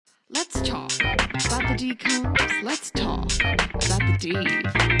Let's talk about the decoms. Let's talk about the D.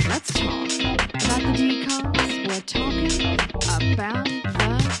 Let's talk about the decoms. We're talking about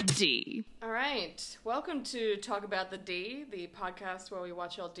the D. All right. Welcome to Talk About the D, the podcast where we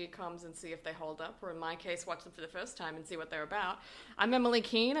watch old decoms and see if they hold up, or in my case, watch them for the first time and see what they're about. I'm Emily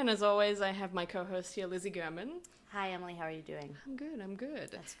Keene, and as always, I have my co-host here, Lizzie Gurman. Hi, Emily. How are you doing? I'm good.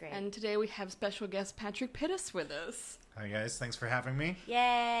 That's great. And today we have special guest Patrick Pittis with us. Hi guys, thanks for having me.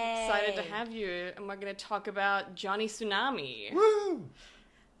 Yay! Excited to have you, and we're going to talk about Johnny Tsunami. Woo!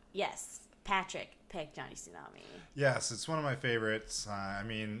 Yes, Patrick picked Johnny Tsunami. Yes, it's one of my favorites. I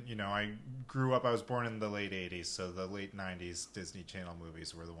was born in the late 80s, so the late 90s Disney Channel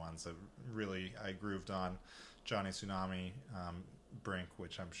movies were the ones that really I grooved on. Johnny Tsunami, Brink,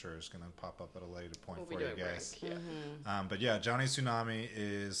 which I'm sure is going to pop up at a later point for you guys. Brink, yeah. Mm-hmm. But yeah, Johnny Tsunami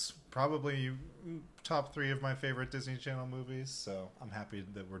is probably top 3 of my favorite Disney Channel movies, so I'm happy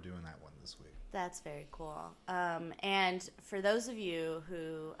that we're doing that one this week. That's very cool. And for those of you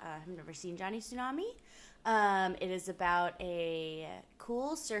who have never seen Johnny Tsunami, it is about a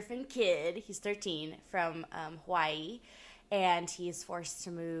cool surfing kid. He's 13 from Hawaii, and he's forced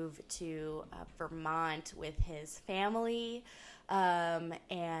to move to Vermont with his family.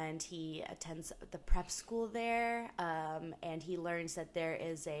 And he attends the prep school there, and he learns that there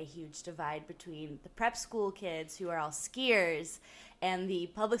is a huge divide between the prep school kids who are all skiers and the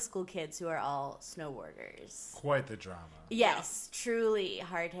public school kids who are all snowboarders. Quite the drama. Yes, truly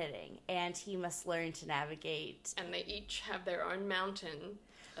hard-hitting, and he must learn to navigate. And they each have their own mountain,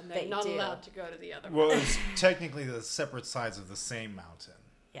 and they're They not do. allowed to go to the other Well, one. it's technically the separate sides of the same mountain.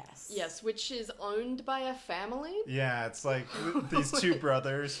 Yes. Yes, which is owned by a family. Yeah, it's like these two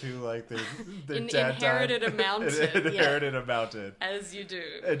brothers who, like, their dad Inherited died. a mountain. Inherited a mountain. As you do.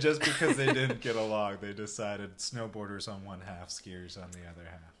 And just because they didn't get along, they decided snowboarders on one half, skiers on the other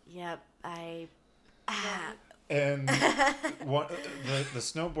half. Yep. And the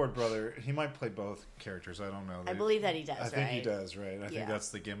snowboard brother, he might play both characters. I don't know. I believe that he does, I think he right? does, right? I Yeah. think that's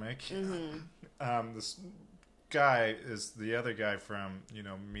the gimmick. Mm-hmm. This guy is the other guy from,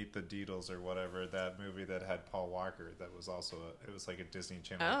 Meet the Deedles or whatever, that movie that had Paul Walker. That was also it was like a Disney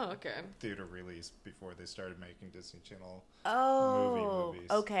Channel Oh, okay. theater release before they started making Disney Channel movies.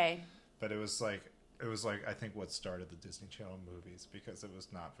 Okay. But it was like I think what started the Disney Channel movies, because it was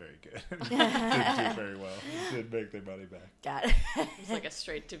not very good. It didn't do very well. It didn't make their money back. Got it. It's like a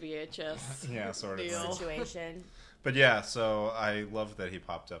straight to VHS. Yeah, sort of. Deal. Thing. Situation. But yeah, so I loved that he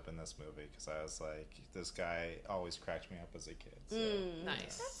popped up in this movie, because I was like, this guy always cracked me up as a kid. So,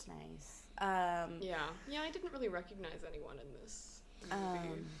 Nice. That's nice. Yeah, I didn't really recognize anyone in this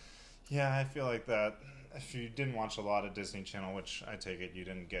movie. Yeah, I feel like that. If you didn't watch a lot of Disney Channel, which I take it you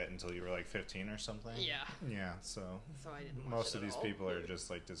didn't get until you were like 15 or something. Yeah. Yeah, so I didn't watch most it of at these all. people are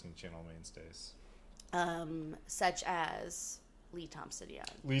just like Disney Channel mainstays. Such as Lee Thompson Young.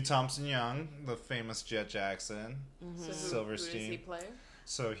 Lee Thompson Young, the famous Jet Jackson, So who Silverstein. does he play?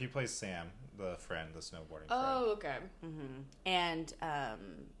 So he plays Sam, the friend, the snowboarding friend. Oh, okay. And,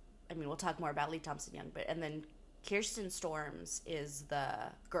 we'll talk more about Lee Thompson Young, and then Kirsten Storms is the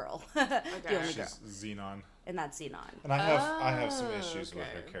girl. The only girl. She's Xenon. And that's Xenon. And I have some issues with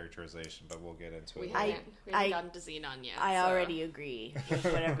okay. her characterization, but we'll get into We it. haven't I- gotten to Xenon yet. I so. already agree with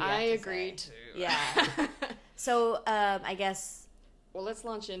whatever you I have to agree say. too. Yeah. So, I guess, Well, let's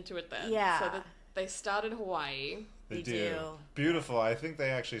launch into it then. Yeah. So they start in Hawaii. They do. Beautiful. I think they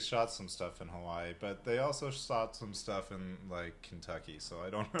actually shot some stuff in Hawaii, but they also shot some stuff in like Kentucky. So I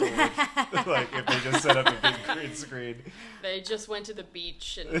don't know like if they just set up a big green screen. They just went to the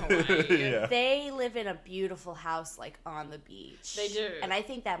beach in Hawaii. Yeah. They live in a beautiful house, like, on the beach. They do. And I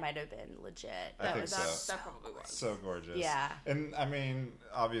think that might have been legit. I think so. That probably was. So gorgeous. Yeah. And I mean,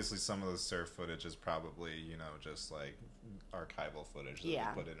 obviously some of the surf footage is probably, just like archival footage that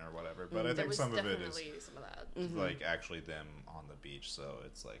Yeah. they put in or whatever. But I There think was some of it definitely is some of that. like actually them on the beach, so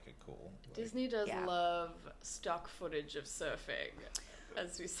it's like a cool Disney does Yeah. love stock footage of surfing,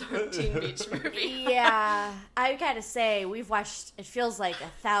 as we saw in Teen Beach Movie. Yeah. I gotta say, we've watched, it feels like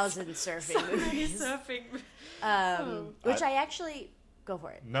 1,000 surfing movies. Surfing. Which I actually, go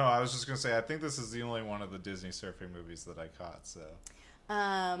for it. No, I was just gonna say I think this is the only one of the Disney surfing movies that I caught, so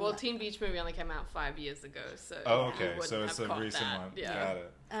Well, Teen Beach Movie only came out 5 years ago, so Oh, you okay. wouldn't So it's have a caught recent that. one. Yeah. Got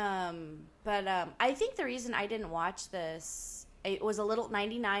it. But I think the reason I didn't watch this, it was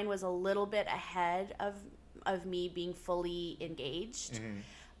 99 was a little bit ahead of me being fully engaged.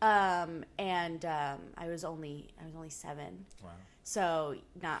 And I was only 7. Wow. So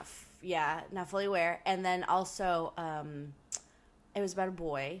not fully aware. And then also it was about a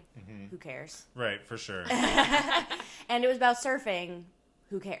boy. Who cares? Right, for sure. And it was about surfing.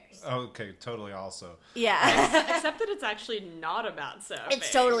 who cares? Okay, totally. Also, Yeah. Except that it's actually not about surfing.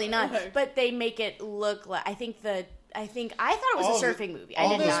 It's totally not. Like, But they make it look like I thought it was a surfing movie. I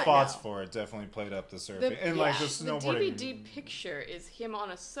all did the not spots know. for it definitely played up the surfing and yeah. like the the snowboarding. DVD picture is him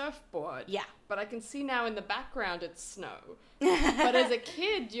on a surfboard. Yeah. But I can see now in the background it's snow. But as a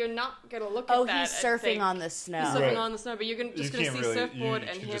kid, you're not going to look at Oh, that he's and surfing think, on the snow. He's surfing Right. on the snow, but you're just You going to can't see really. surfboard You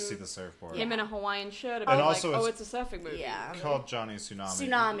and can him, just see the surfboard. him in a Hawaiian shirt. And And also like, it's- it's a surfing movie. Yeah. Called Johnny Tsunami.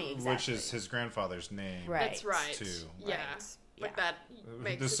 Tsunami, which exactly. is his grandfather's name. Right. That's right. Too. Yeah. Right. But Yeah. that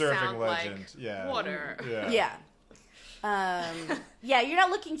makes The it surfing sound legend. like Yeah. water. Yeah. Yeah, you're not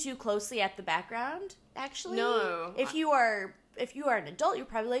looking too closely at the background, actually. No. If you are an adult, you're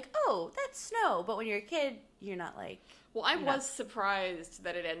probably like, "Oh, that's snow." But when you're a kid, you're not like, Well, I No. was surprised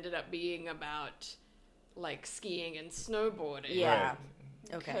that it ended up being about like skiing and snowboarding. yeah. Right.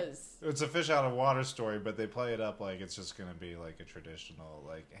 Okay. Because It's a fish out of water story, but they play it up like it's just gonna be like a traditional,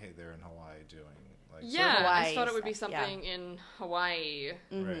 like, hey, they're in Hawaii doing like yeah, Hawaii I thought it would be stuff, yeah. something in Hawaii.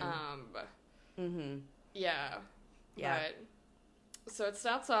 Right. Mm-hmm. Yeah. Yeah. But, so it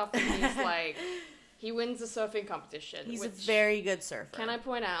starts off and he's like, he wins a surfing competition. He's a which, very good surfer. Can I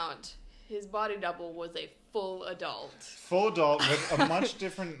point out, his body double was a full adult. full adult with a much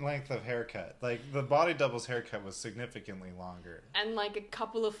different length of haircut. Like the body double's haircut was significantly longer. And like a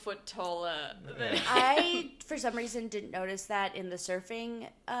couple of foot taller. Than I, for some reason, didn't notice that in the surfing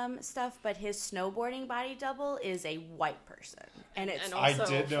stuff, but his snowboarding body double is a white person, and it's And I also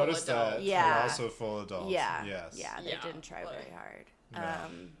did full notice adult. that. Yeah. They're also full adults. yeah, Yes. yeah, they Yeah, didn't try like- very hard. No,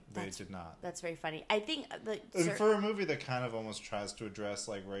 they That's- did not. That's very funny. I think And for a movie that kind of almost tries to address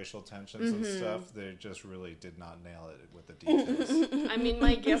like racial tensions Mm-hmm. and stuff, they just really did not nail it with the details. I mean,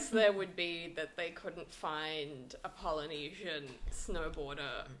 my guess there would be that they couldn't find a Polynesian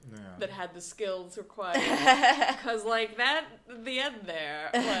snowboarder Yeah. that had the skills required. Because, like, that, the end there,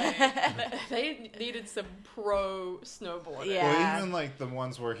 like, they needed some pro snowboarders. Yeah. Well, even like the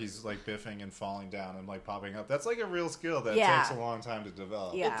ones where he's like biffing and falling down and like popping up, that's like a real skill that Yeah. takes a long time to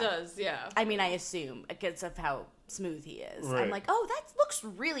develop. Yeah. It does, yeah. I mean, I assume because of how smooth he is. I'm Right. like, oh, that looks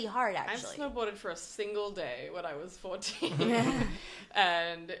really hard, I've actually. snowboarded for a single day when I was 14.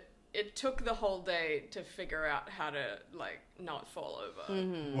 And it took the whole day to figure out how to, like, not fall over.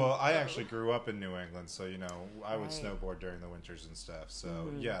 Mm-hmm. Well, I actually grew up in New England, so you know I would Right. snowboard during the winters and stuff.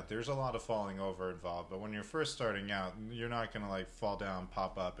 So yeah, there's a lot of falling over involved. But when you're first starting out, you're not gonna like fall down,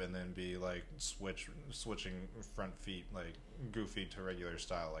 pop up, and then be like switching front feet like goofy to regular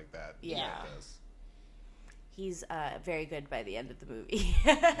style like that. Yeah. Like this. He's very good by the end of the movie.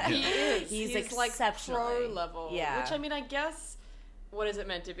 He is. He's like exceptionally- pro level. yeah. Which, I mean, I guess, what is it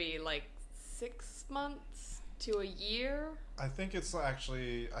meant to be? Like 6 months to a year? I think it's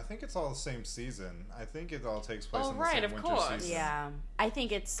all the same season. I think it all takes place Oh, in the right, same of winter course. season. Yeah, I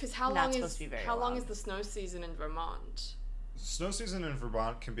think it's Because how not long supposed is to be very how long long is the snow season in Vermont? Snow season in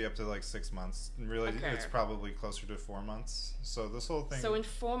Vermont can be up to like 6 months. And really, Okay. it's probably closer to 4 months. So this whole thing. So in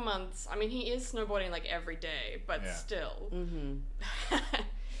 4 months, I mean, he is snowboarding like every day, but Yeah. still. Mm-hmm.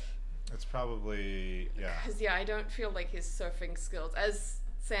 it's probably Because I don't feel like his surfing skills, as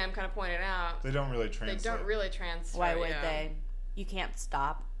Sam kind of pointed out, They don't really they translate. don't really transfer. Why would yeah. they? You can't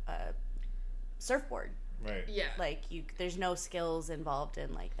stop a surfboard. Right. Yeah. Like there's no skills involved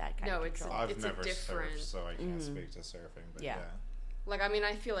in like that kind No, of it's control. I've It's a never different- surfed, so I can't speak to surfing. But Yeah. yeah. Like, I mean,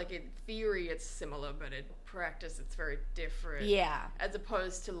 I feel like in theory it's similar, but in practice it's very different. Yeah. As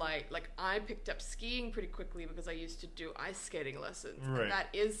opposed to like I picked up skiing pretty quickly because I used to do ice skating lessons. Right. That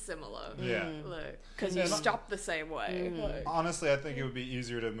is similar. Yeah. Because you And- stop the same way. Like, Honestly, I think it would be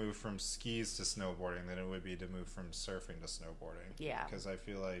easier to move from skis to snowboarding than it would be to move from surfing to snowboarding. Yeah. Because I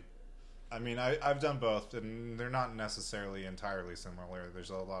feel like, I mean, I've done both, and they're not necessarily entirely similar. There's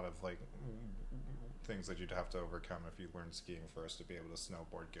a lot of like things that you'd have to overcome if you learned skiing first to be able to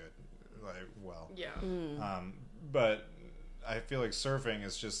snowboard good, like well. yeah. But I feel like surfing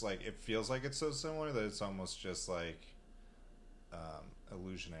is just like it feels like it's so similar that it's almost just like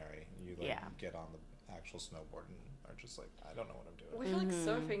illusionary. You like Yeah. get on the actual snowboard and are just like, I don't know what I'm doing. Well, I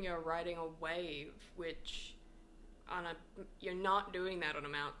feel like surfing, you're riding a wave, which you're not doing that on a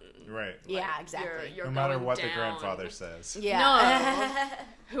mountain. Right. Yeah, Like, exactly. You're No matter going what the down. grandfather says. Yeah.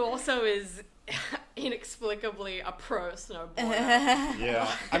 No. Who also is inexplicably a pro snowboarder.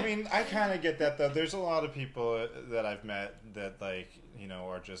 Yeah, I mean, I kind of get that though. There's a lot of people that I've met that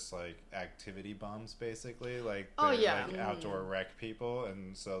are just like activity bums, basically. Like, Oh, they're, yeah. like outdoor rec people,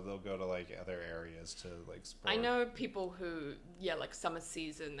 and so they'll go to like other areas to like sport. I know people who, like summer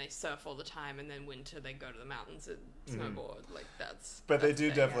season, they surf all the time, and then winter they go to the mountains and snowboard. Like, that's. But they that's do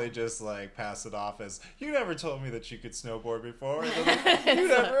big. definitely just like pass it off as, you never told me that you could snowboard before. And they're like, you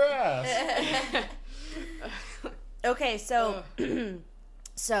never asked. Okay, so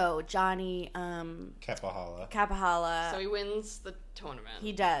so Johnny Kapahala. So he wins the tournament.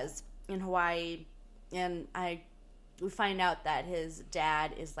 he does in Hawaii, and we find out that his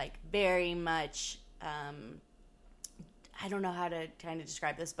dad is like very much I don't know how to kind of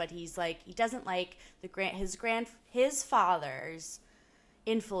describe this, but he's like, he doesn't like his father's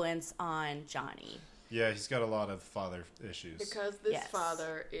influence on Johnny. Yeah, he's got a lot of father issues. Because this Yes.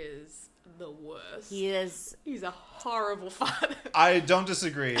 father is the worst. He's a horrible father. I don't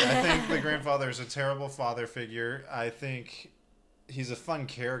disagree. I think the grandfather is a terrible father figure. I think he's a fun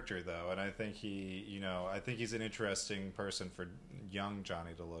character, though, and I think he's an interesting person for young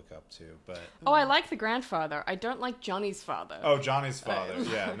Johnny to look up to. But Oh, I like the grandfather. I don't like Johnny's father. oh, Johnny's father.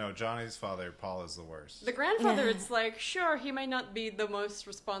 Yeah, no, Johnny's father, Paul, is the worst. The grandfather, it's like, sure, he may not be the most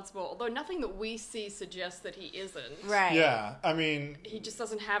responsible, although nothing that we see suggests that he isn't. right. Yeah, I mean, He just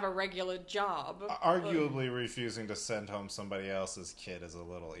doesn't have a regular job. arguably refusing to send home somebody else's kid is a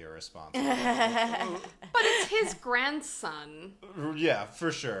little irresponsible. But it's his grandson. Yeah,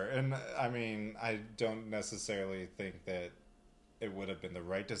 for sure. And I mean, I don't necessarily think that it would have been the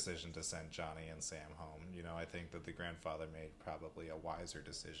right decision to send Johnny and Sam home. I think that the grandfather made probably a wiser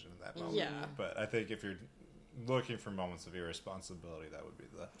decision in that moment. Yeah. But I think if you're looking for moments of irresponsibility, that would be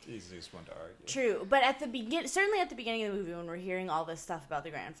the easiest one to argue. True, but certainly at the beginning of the movie, when we're hearing all this stuff about the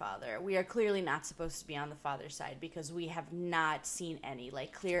grandfather, we are clearly not supposed to be on the father's side because we have not seen any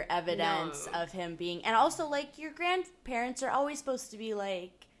like clear evidence No. of him being. And also, like, your grandparents are always supposed to be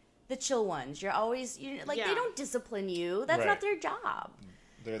like the chill ones. You're always they Yeah. don't discipline you. That's Right. not their job.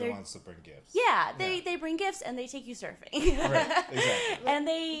 They're the ones that bring gifts. Yeah, they bring gifts and they take you surfing. Right, exactly. And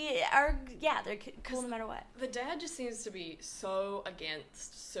they are they're cool no matter what. The dad just seems to be so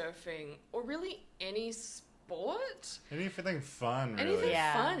against surfing, or really any sport. Anything fun, really. Anything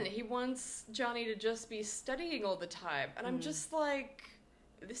Yeah. fun. He wants Johnny to just be studying all the time. And I'm just like,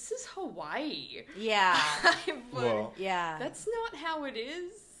 this is Hawaii. Yeah, I'm like, Well, yeah, that's not how it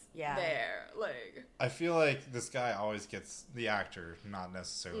is Yeah. there. Like, I feel like this guy always gets, the actor, not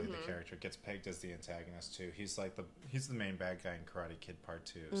necessarily Mm-hmm. the character, gets pegged as the antagonist too. He's like he's the main bad guy in Karate Kid Part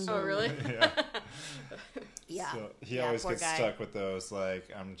 2. Mm-hmm. So, oh, really? yeah. yeah. So he Yeah, always poor gets guy. stuck with those, like,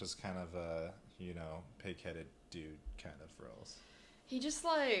 I'm just kind of a, pig-headed dude kind of roles. He just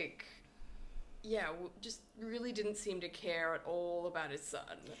like, just really didn't seem to care at all about his son.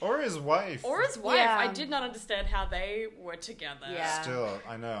 Or his wife. Or his wife. Yeah. I did not understand how they were together. Yeah. Still,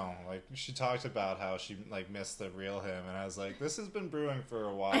 I know. Like, she talked about how she, like, missed the real him, and I was like, this has been brewing for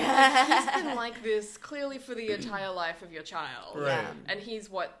a while. He's been like this clearly for the entire life of your child. Right. Yeah. And he's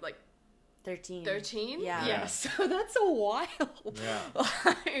what, like 13. 13? Yeah. Yeah, so that's a while. Yeah.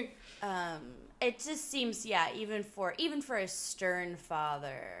 Like, It just seems, even for a stern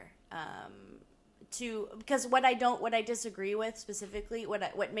father, because what I disagree with specifically,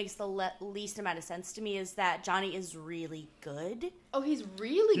 what makes the least amount of sense to me is that Johnny is really good. oh, he's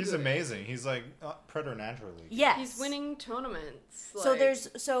really He's good. amazing. He's, like, preternaturally. Yes, He's winning tournaments. So like-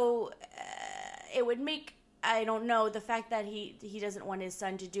 it would make, I don't know, the fact that he doesn't want his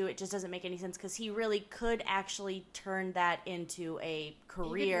son to do it just doesn't make any sense, because he really could actually turn that into a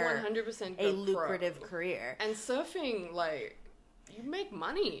career, He could 100% go a lucrative pro. career. And surfing, like, you make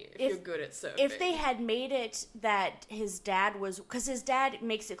money if you're good at surfing. If they had made it that his dad was, because his dad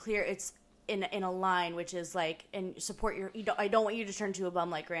makes it clear it's in a line which is like, and support your, I don't want you to turn to a bum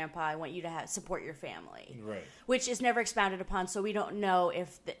like grandpa. I want you to support your family. Right. Which is never expounded upon, so we don't know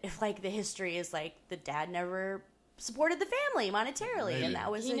if the history is like the dad never supported the family monetarily, Maybe. and that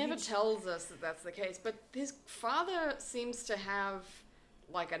was He a never huge- tells us that that's the case, but his father seems to have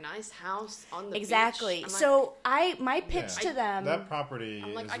like a nice house on the exactly. beach. I'm like, So my pitch Yeah. to them, That property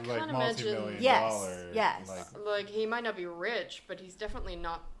I'm like, is I like can't imagine- multi-million Yes, dollar. yes. like he might not be rich, but he's definitely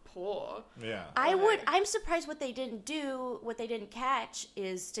not poor. Yeah. I'm surprised what they didn't catch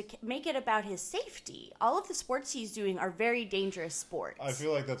is to make it about his safety. All of the sports he's doing are very dangerous sports. I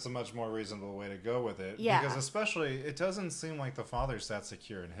feel like that's a much more reasonable way to go with it. Yeah. Because especially, it doesn't seem like the father's that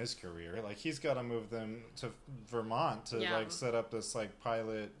secure in his career. Like, he's got to move them to Vermont to, Yeah. like, set up this, like,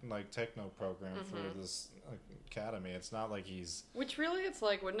 pilot, like, techno program for this academy. It's not like he's Which really, it's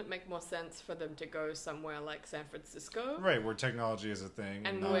like, wouldn't it make more sense for them to go somewhere like San Francisco? right where technology is a thing,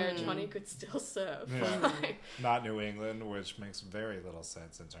 And not, where Johnny could still surf. Yeah. Like, not New England, which makes very little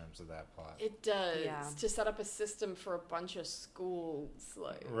sense in terms of that plot. it does. Yeah. To set up a system for a bunch of schools.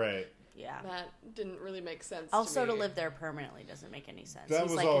 Like, Right. Yeah. that didn't really make sense Also, to to me. live there permanently doesn't make any sense. That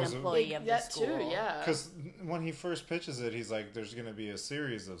He's was like an always a- employee of the that school. too, yeah. Because when he first pitches it, he's like, "There's going to be a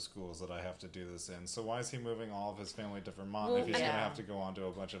series of schools that I have to do this in." So why is he moving all of his family to Vermont Well, if he's going to yeah. have to go on to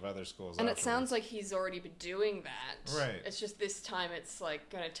a bunch of other schools? And it afterwards? sounds like he's already been doing that. Right. It's just this time it's like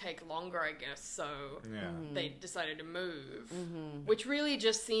going to take longer, I guess. So Yeah. they decided to move, which really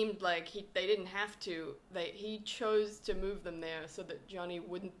just seemed like they didn't have to. He chose to move them there so that Johnny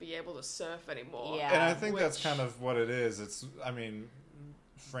wouldn't be able to surf anymore. Yeah. And I think that's Which- kind of what it is. It's, I mean,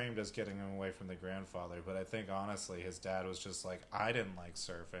 framed as getting him away from the grandfather, but I think honestly his dad was just like, I didn't like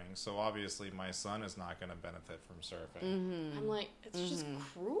surfing, so obviously my son is not going to benefit from surfing. I'm like, it's just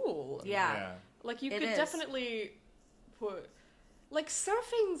cruel. Yeah. Like, you It could is. definitely put. Like,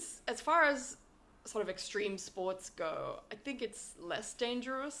 surfing's, as far as sort of extreme sports go, I think it's less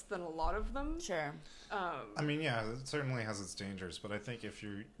dangerous than a lot of them. Sure. I mean, yeah, it certainly has its dangers, but I think if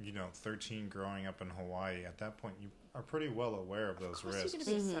you're, 13 growing up in Hawaii, at that point you are pretty well aware of those Of course risks. you're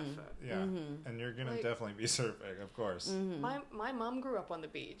going to be a surfer. Yeah, and you're going to Like- definitely be surfing, of course. My mom grew up on the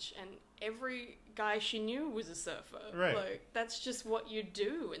beach, and every guy she knew was a surfer. Right. Like, that's just what you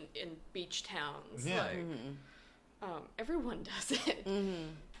do in beach towns. Yeah. Like, everyone does it.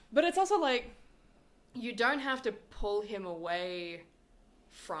 But it's also like, you don't have to pull him away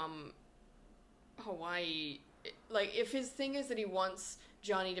from Hawaii. Like, if his thing is that he wants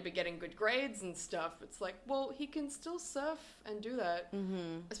Johnny to be getting good grades and stuff, it's like, well, he can still surf and do that.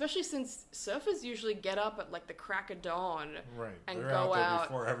 Especially since surfers usually get up at like the crack of dawn Right. and They're go out there out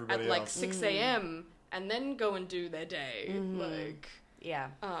before at everybody like else. 6 a.m. and then go and do their day. Like, Yeah.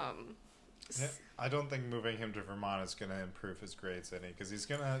 Yeah, I don't think moving him to Vermont is going to improve his grades any, because he's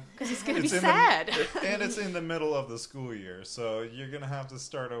going to... because he's gonna be It's in the- sad. And it's in the middle of the school year, so you're going to have to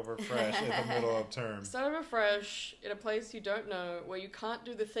start over fresh in the middle of term. Start over fresh in a place you don't know, where you can't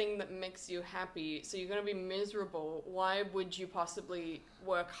do the thing that makes you happy, so you're going to be miserable. Why would you possibly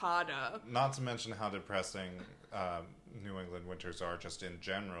work harder? Not to mention how depressing New England winters are just in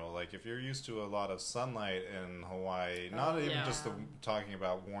general. Like, if you're used to a lot of sunlight in Hawaii, not even yeah. just talking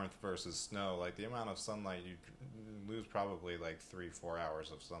about warmth versus snow, like the amount of sunlight you lose probably like 3-4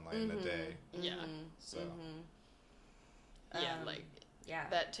 hours of sunlight in a day. Yeah. So Yeah, like, Yeah.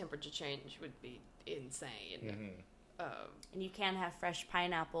 that temperature change would be insane. And you can't have fresh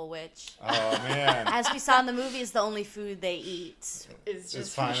pineapple, which, oh man, as we saw in the movie, is the only food they eat. It's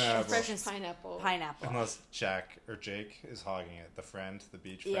just pineapple. fresh Just pineapple. Pineapple. unless Jack or Jake is hogging it, the friend, the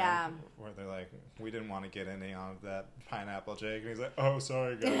beach friend, Yeah. where they're like, we didn't want to get any on that pineapple, Jake, and he's like, oh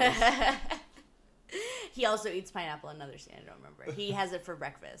sorry guys. He also eats pineapple another scene, I don't remember. He has it for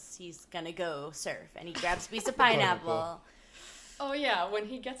breakfast. He's gonna go surf, and he grabs a piece of pineapple. Oh yeah, when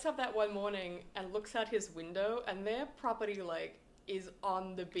he gets up that one morning and looks out his window, and their property like is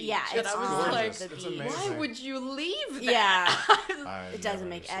on the beach. Yeah, and it's I was on like, the It's beach. amazing. why would you leave Yeah. that? It doesn't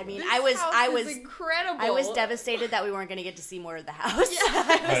make. I mean, This I was house is incredible. I was devastated that we weren't going to get to see more of the house. I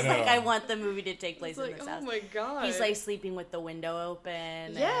was I know. like, I want the movie to take place It's in like, this oh house. my god. He's like sleeping with the window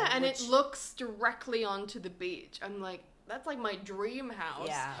open. yeah, and which- it looks directly onto the beach. I'm like, that's like my dream house.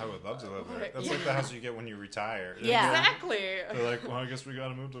 Yeah. I would love to live there. Like, That's yeah. like the house you get when you retire. Yeah. Exactly. They're like, well, I guess we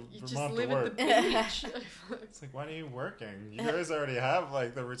gotta move to You just Vermont to live work. at the beach. It's like, why are you working? You guys already have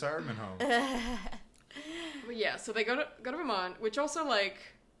like the retirement home. But yeah, so they go to Vermont, which also like,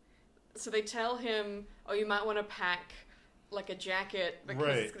 so they tell him, oh, you might want to pack like a jacket because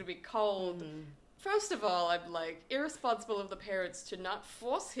Right. it's gonna be cold. First of all, I'm like irresponsible of the parents to not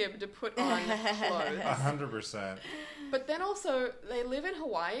force him to put on clothes. 100%. But then also, they live in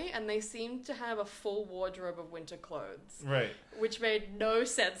Hawaii and they seem to have a full wardrobe of winter clothes, Right. which made no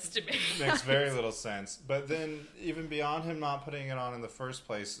sense to me. Makes very little sense. But then, even beyond him not putting it on in the first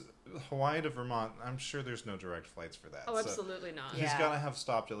place, Hawaii to Vermont, I'm sure there's no direct flights for that. Oh, So absolutely not. Yeah. he's got to have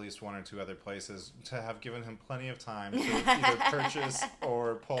stopped at least one or two other places to have given him plenty of time to either purchase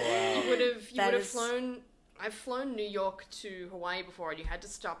or pull out. You would That have is- flown. I've flown New York to Hawaii before, and you had to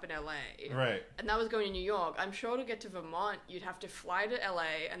stop in LA. Right. And that was going to New York. I'm sure to get to Vermont, you'd have to fly to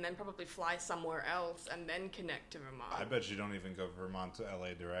LA and then probably fly somewhere else and then connect to Vermont. I bet you don't even go Vermont to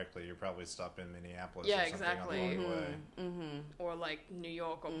LA directly. You probably stop in Minneapolis Yeah, or something exactly. on the way. Or like New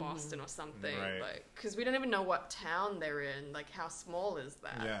York or Boston or something. Right. Like, because we don't even know what town they're in. Like, how small is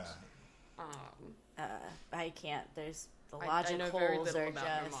that? Yeah. Um, I can't. There's the I know very logicals little are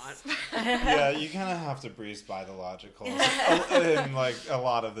about just. Vermont. Yeah, you kind of have to breeze by the logicals in like a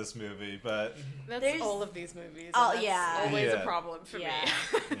lot of this movie, but That's There's- all of these movies. Oh, and that's yeah. always a Yeah. problem for Yeah.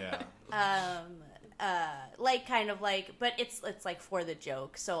 me. yeah. Like kind of like, but it's like for the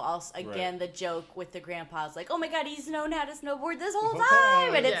joke. So also again, the joke with the grandpa's like, oh my god, he's known how to snowboard this whole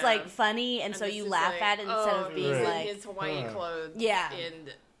time, and it's Yeah. like funny, and so it's you just laugh like, at it instead oh, of being he's in like, his Hawaii clothes. Yeah. In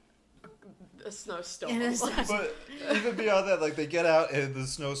a snowstorm. In a snowstorm. But even beyond that, like they get out in the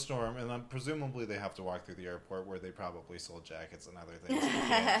snowstorm, and presumably they have to walk through the airport where they probably sold jackets and other things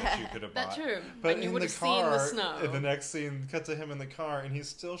that you could have bought. That's true. But And you in would the have seen car, the snow. in the next scene, cut to him in the car, and he's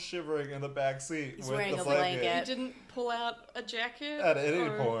still shivering in the back seat He's with wearing the a blanket blanket. You didn't pull out a jacket at any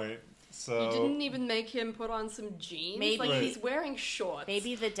or- point. So You didn't even make him put on some jeans. Maybe- like Right. he's wearing shorts.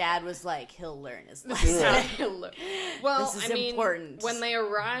 maybe the dad was like, he'll learn his lesson. Right. Well, This is I mean, important. when they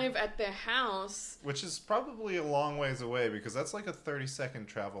arrive at their house, which is probably a long ways away because that's like a 30-second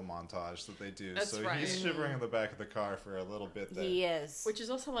travel montage that they do. That's so right. he's shivering in the back of the car for a little bit there. He is. which is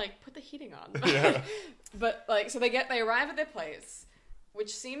also like, put the heating on. Yeah. But like, so they arrive at their place,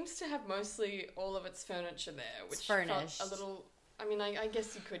 which seems to have mostly all of its furniture there, which felt furnished. a little. I mean, I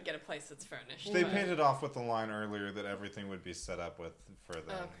guess you could get a place that's furnished. They but painted off with the line earlier that everything would be set up with for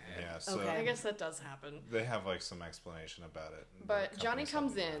them. Okay. Yeah, so Okay. I guess that does happen. they have like some explanation about it. The But Johnny company's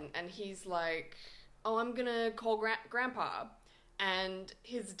comes helping in them and he's like, "Oh, I'm gonna call Grandpa," and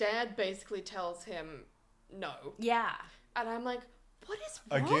his dad basically tells him no, Yeah. and I'm like, "What is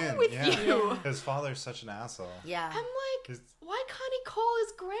out. wrong Again, with yeah. you?" His father's such an asshole. Yeah. I'm like, His- why can't he call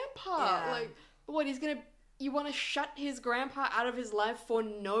his grandpa? Yeah. Like, what, you want to shut his grandpa out of his life for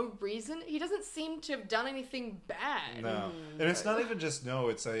no reason? He doesn't seem to have done anything bad. No, and it's not even just no.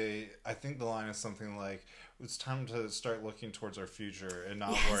 It's I think the line is something like, "It's time to start looking towards our future and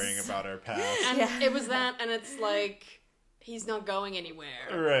not worrying about our past." And Yeah. it was that, and it's like, he's not going anywhere.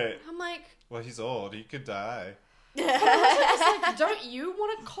 Right. I'm like, Well, he's old. He could die. it's like, don't you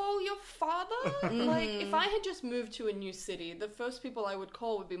want to call your father? Mm-hmm. Like, if I had just moved to a new city, the first people I would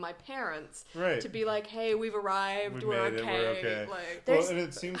call would be my parents. Right. To be like, hey, we've arrived, We we're made it, okay. we're okay. Like, There's- Well, and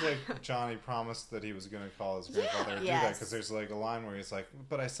it seems like Johnny promised that he was going to call his grandfather and do that Yes. because there's like a line where he's like,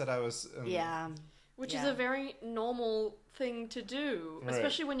 "But I said I was." Yeah. which Yeah. is a very normal thing to do, Right.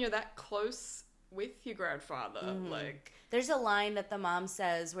 especially when you're that close with your grandfather. Mm-hmm. Like, There's a line that the mom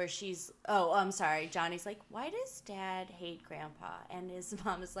says where she's, oh, I'm sorry. Johnny's like, why does dad hate grandpa? And his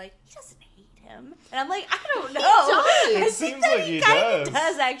mom is like, he doesn't hate him. And I'm like, I don't know. does. I It think seems that like he kinda does.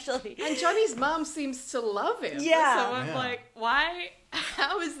 does actually. and Johnny's mom seems to love him. Yeah. So I'm Yeah. like, why?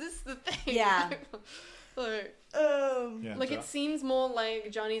 How is this the thing? Yeah. like, Yeah, like it seems more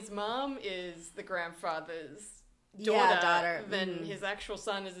like Johnny's mom is the grandfather's daughter, Yeah, daughter. than Mhm. his actual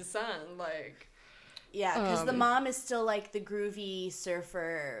son is his son. Like, Yeah, because the Um, mom is still like the groovy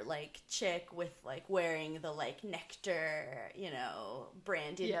surfer like chick with like wearing the like nectar,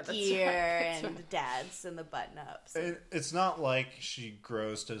 branded Yeah, that's gear, right, that's and right. dad's and the button ups. It's not like she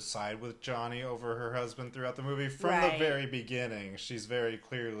grows to side with Johnny over her husband throughout the movie. From Right. the very beginning, she's very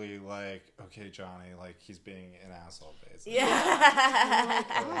clearly like, "Okay, Johnny, like he's being an asshole, basically." Yeah,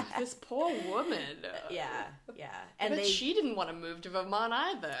 oh, this poor woman. yeah. And And she didn't want to move to Vermont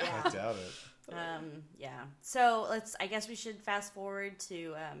either. Yeah. I doubt it. yeah. So I guess we should fast forward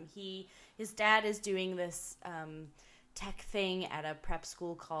to his dad is doing this tech thing at a prep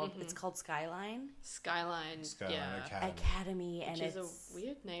school called it's called Skyline Skyline, Skyline yeah. Academy, and Which is it's a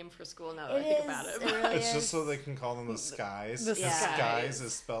weird name for a school now that I It think is, about it. it really It's is. just so they can call them the skies. The And skies. skies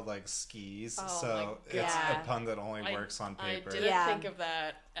is spelled like skis, Oh so my it's God. a pun that only works on I paper. didn't Yeah. think of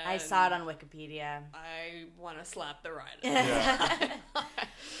that. I and saw it on Wikipedia. I want to slap the writer. Yeah.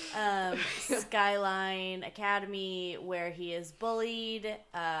 Skyline Academy, where he is bullied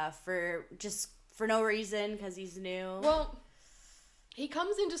for no reason because he's new. Well, he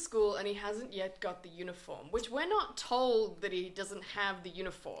comes into school and he hasn't yet got the uniform, which we're not told that he doesn't have the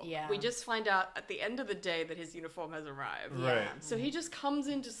uniform. Yeah. We just find out at the end of the day that his uniform has arrived. Right. So he just comes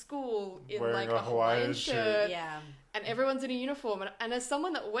into school in Wearing like a a Hawaiian Hawaiian shirt, shirt. Yeah. and everyone's in a uniform. And as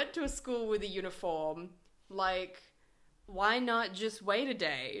someone that went to a school with a uniform, like, why not just wait a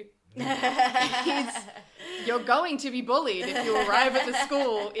day? You're going to be bullied if you arrive at the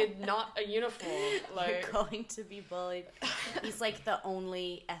school in not a uniform. Like, You're going to be bullied. He's like the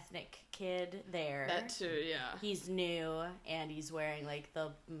only ethnic kid there. that too, yeah. He's new and he's wearing like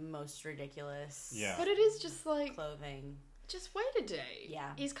the most ridiculous Yeah. But it is just like, clothing. just wait a day.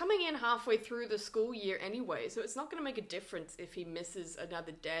 Yeah. He's coming in halfway through the school year anyway, so it's not going to make a difference if he misses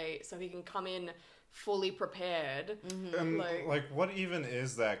another day, so he can come in fully prepared. And Like- what even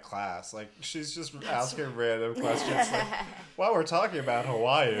is that class? Like, she's just asking random questions. Like, while we're talking about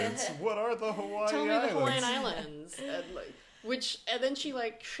Hawaiians, what are the Hawaiian Tell me Islands? the Hawaiian Islands. And then she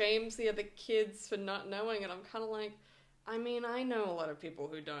like shames the other kids for not knowing, and I'm kind of like, I mean, I know a lot of people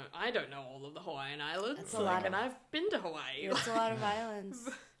who don't. I don't know all of the Hawaiian Islands. That's a lot and I've been to Hawaii. It's a lot of violence.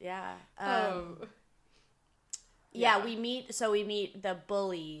 Yeah. Um, yeah, we meet the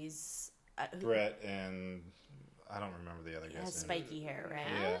bullies. Brett and I don't remember the other He guy's has name. spiky hair, right?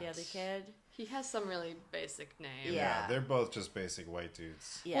 Yeah. The other kid. he has some really basic name. Yeah. They're both just basic white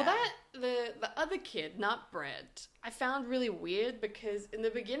dudes. Yeah. Well, the other kid, not Brett, I found really weird because in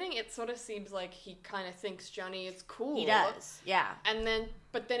the beginning it sort of seems like he kind of thinks Johnny is cool. He does. Yeah.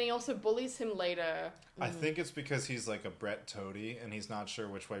 But then he also bullies him later. I think it's because he's like a Brett toady, and he's not sure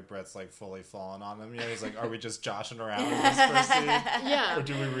which way Brett's like fully fallen on him. You know, he's like, are we just joshing around in this first scene? Yeah. Or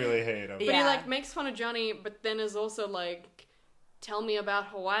do we really hate him? But he like makes fun of Johnny, but then is also like, tell me about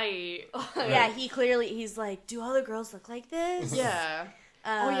Hawaii. Yeah, he's like, do all the girls look like this? Yeah.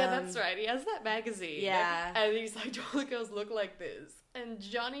 Oh yeah, that's right. He has that magazine. Yeah. And he's like, do all the girls look like this? And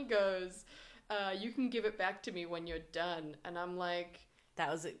Johnny goes, you can give it back to me when you're done. And I'm like,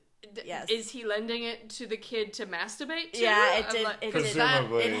 That was it. Yes. Is he lending it to the kid to masturbate to? Yeah, it I'm did. like, It is did.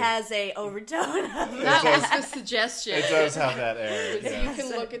 Presumably. It has a overtone. Of that was the suggestion. It does have that air. Is Yeah. you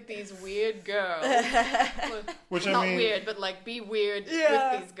can look at these weird girls. Which Not I mean, weird, but like be weird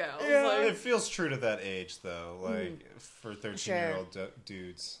Yeah. with these girls. yeah, Like, it feels true to that age though. Like for 13-year-old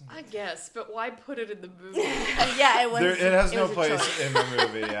dudes, I guess, but why put it in the movie? Yeah, it was. it has no was a place choice. in the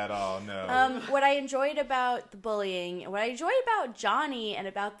movie at all. No. What I enjoyed about the bullying, what I enjoyed about Johnny and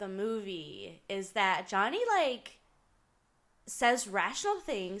about the movie is that Johnny, like, says rational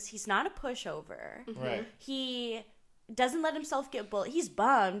things. He's not a pushover. Right. He doesn't let himself get bullied. He's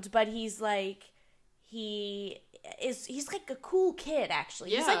bummed, but he's like, he's like a cool kid,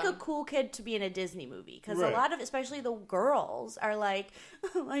 actually. He's like Yeah. a cool kid to be in a Disney movie. Because Right. a lot of, especially the girls, are like,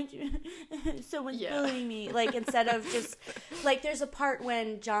 someone's Yeah. bullying me. Like, instead of just, like, there's a part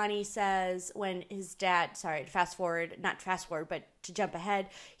when Johnny says, when his dad, sorry, not fast forward, but to jump ahead,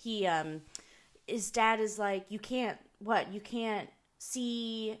 his dad is like, you can't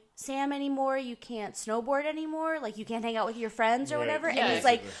see Sam anymore, you can't snowboard anymore, like you can't hang out with your friends or Right. whatever. Yeah. And he's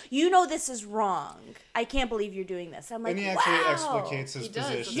like, you know this is wrong. I can't believe you're doing this. I'm like, And he actually wow. explicates his He does,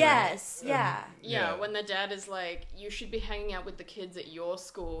 position. Yes, yeah. Yeah, Yeah. when the dad is like, you should be hanging out with the kids at your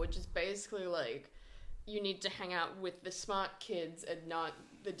school, which is basically like, you need to hang out with the smart kids and not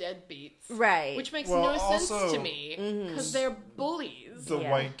the deadbeats. Right. Which makes Well, no sense also- to me, because they're bullies. The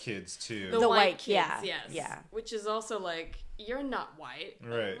Yeah. white kids too. The The white white- kids, yeah, yes. yeah. Which is also like, you're not white.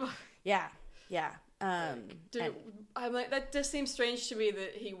 Right. Yeah. Dude, I'm like, that just seems strange to me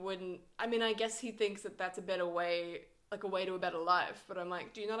that he wouldn't. I mean, I guess he thinks that that's a better way, like a way to a better life. But I'm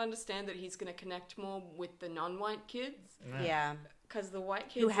like, do you not understand that he's going to connect more with the non-white kids? Yeah. Because the white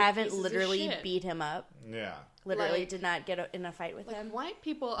kids Who are haven't pieces of literally shit. beat him up. Yeah. Literally Like- did not get in a fight with Like, him. white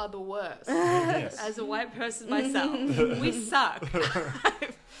people are the worst. Yes. As a white person myself, we suck.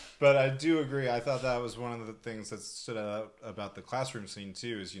 But I do agree. I thought that was one of the things that stood out about the classroom scene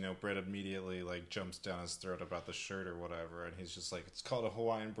too. Is Brett immediately like jumps down his throat about the shirt or whatever, and he's just like, "It's called a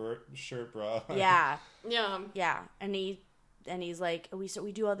Hawaiian shirt, bro." Yeah. Yeah. Yeah, and he's like,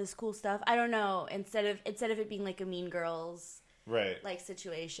 we do all this cool stuff. I don't know. Instead of it being like a Mean Girls Right. like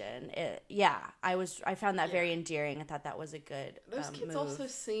situation, I found that very endearing. I thought that was a good. Those kids move. also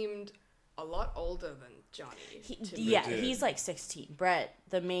seemed a lot older than Johnny. to me. Yeah, did. he's like 16. Brett,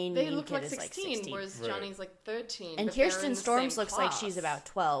 the main They mean look kid, like is 16, like 16. whereas Right. Johnny's like 13. And but they're in Kirsten the Storms same looks like she's class. about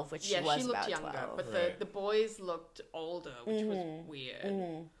 12, which Yeah, she was she looked about younger, 12. but Right. the boys looked older, which was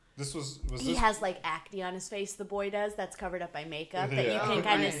weird. This was He this. has like acne on his face. The boy does. That's covered up by makeup that you Yeah. can Oh,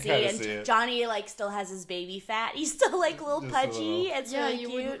 kind right. of see. Kinda And see it. Johnny like still has his baby fat. He's still like a little Just a pudgy. little. It's Yeah, really you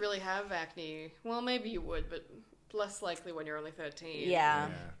cute. wouldn't really have acne. Well, maybe you would, but less likely when you're only 13. Yeah.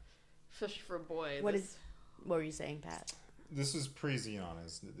 Yeah. Especially for a boy. What this- is? What were you saying, Pat? This is pre-Xenon.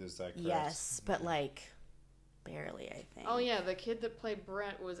 Is that correct? Yes, but like barely, I think. Oh, yeah, the kid that played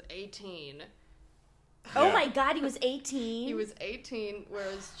Brett was 18. Oh Yeah. my God, he was 18. He was 18,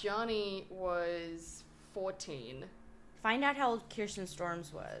 whereas Johnny was 14. Find out how old Kirsten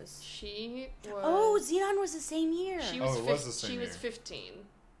Storms was. She was... Oh, Xenon was the same year. She Oh, was, it was the same she was year. 15.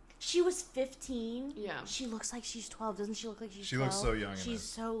 She was 15. Yeah. She looks like she's 12. Doesn't she look like she's She 12? looks so young in She's this.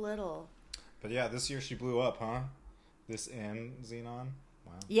 so little. But yeah, this year she blew up, huh? This and Xenon.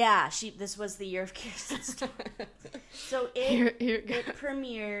 Wow. Yeah, this was the year of Kirsten Storm. So it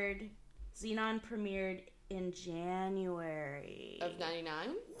premiered, Xenon premiered in January. Of 99?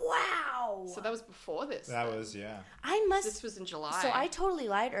 Wow! So that was before this. That then. was, yeah. This was in July. So I totally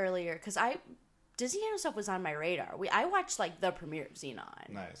lied earlier, because Disney Channel stuff was on my radar. I watched, like, the premiere of Xenon.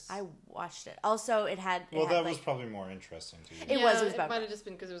 Nice. I watched it. Also, it had... Well, that was probably more interesting to you. It was It about... might have just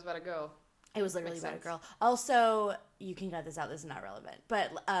been because it was about a girl. It was literally Makes about a sense. girl. Also, you can cut this out. This is not relevant.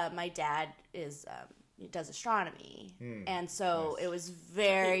 But my dad does astronomy, and so Nice. it was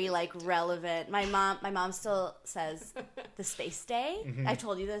very like relevant. My mom still says the space day. I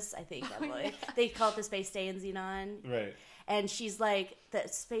told you this, I think, Emily. They call it the space day in Xenon, Right. and she's like, the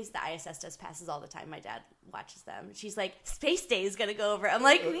ISS does passes all the time. My dad watches them. She's like, space day is gonna go over. I'm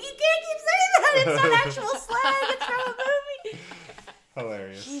like, you can't keep saying that. It's not actual slang. It's from a movie.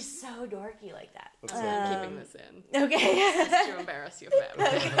 Hilarious. She's so dorky like that. That's I'm keeping this in. Okay. Just to embarrass your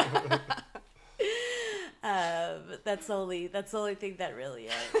family. That's the only thing that really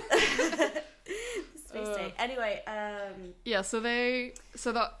space day. Anyway, Yeah, so the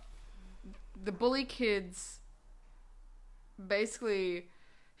bully kids basically,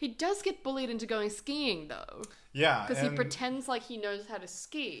 he does get bullied into going skiing though, Yeah. because he and- pretends like he knows how to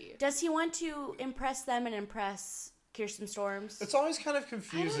ski. does he want to impress them and impress Kirsten Storms? It's always kind of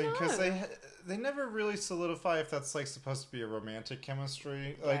confusing because know. they never really solidify if that's like supposed to be a romantic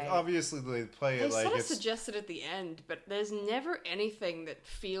chemistry. Like Right. obviously they play They it like sort of it's suggest it at the end, but there's never anything that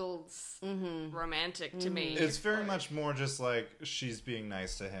feels romantic to me. it's very much more just like she's being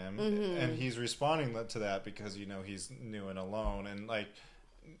nice to him and he's responding to that because he's new and alone, and like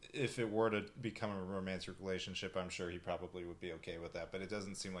if it were to become a romantic relationship, I'm sure he probably would be okay with that, but it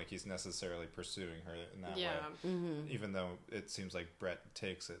doesn't seem like he's necessarily pursuing her in that Yeah. way. Even though it seems like Brett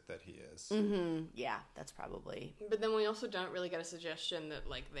takes it that he is. Yeah, that's probably. But then we also don't really get a suggestion that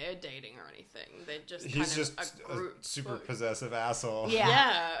like they're dating or anything. They're just He's kind just of a group. super possessive asshole. Yeah.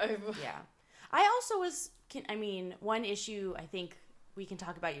 Yeah. Yeah. I also one issue, I think we can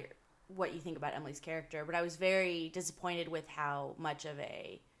talk about what you think about Emily's character, but I was very disappointed with how much of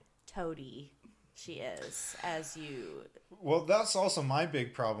a toady she is, as you... Well, that's also my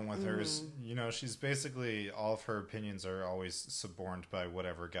big problem with her is, she's basically, all of her opinions are always suborned by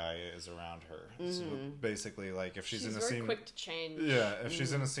whatever guy is around her. So basically, like, if she's in a very scene... quick to change. Yeah, if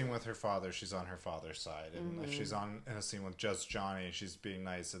she's in a scene with her father, she's on her father's side. And if she's in a scene with just Johnny, she's being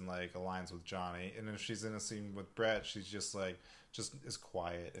nice and, like, aligns with Johnny. And if she's in a scene with Brett, she's just, like... just is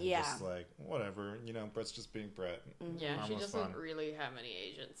quiet and just like whatever, Brett's just being Brett. Yeah, she Harmless doesn't fun. really have any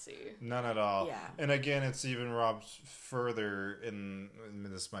agency. None at all. Yeah. And again, it's even robbed further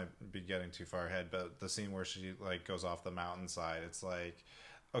this might be getting too far ahead, but the scene where she like goes off the mountainside, it's like,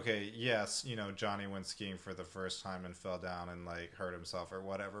 okay, yes, Johnny went skiing for the first time and fell down and like hurt himself or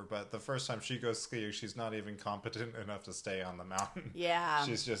whatever, but the first time she goes skiing, she's not even competent enough to stay on the mountain. Yeah.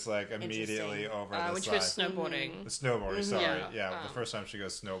 She's just like immediately over the Which side. was snowboarding. Snowboarding, sorry. Yeah, Oh. the first time she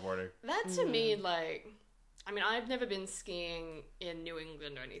goes snowboarding. That to me, like, I mean, I've never been skiing in New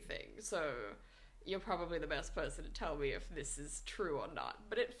England or anything, so you're probably the best person to tell me if this is true or not.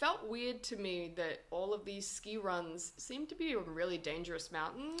 But it felt weird to me that all of these ski runs seem to be in really dangerous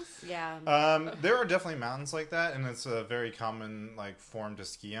mountains. Yeah. There are definitely mountains like that, and it's a very common like form to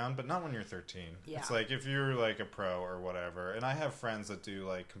ski on, but not when you're 13. Yeah. It's like if you're like a pro or whatever. And I have friends that do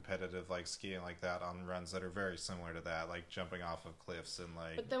like competitive like skiing like that on runs that are very similar to that, like jumping off of cliffs and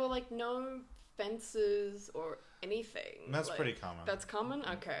like. But there were, like, no fences or anything. That's Like, pretty common. That's common?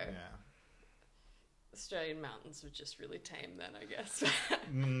 Okay. Yeah. Australian mountains were just really tame then, I guess.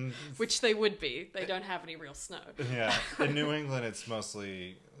 Which they would be. They don't have any real snow. Yeah. In New England, it's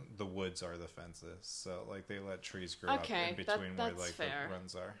mostly the woods are the fences, so like they let trees grow up Okay, in between where that's like fair. the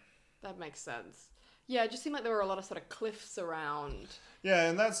runs are. That makes sense. Yeah, it just seemed like there were a lot of sort of cliffs around. Yeah,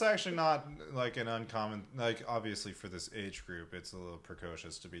 and that's actually not like an uncommon, like obviously for this age group, it's a little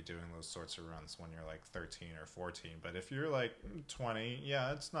precocious to be doing those sorts of runs when you're like 13 or 14. But if you're like 20,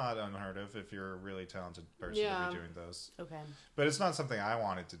 yeah, it's not unheard of if you're a really talented person Yeah. to be doing those. Okay. But it's not something I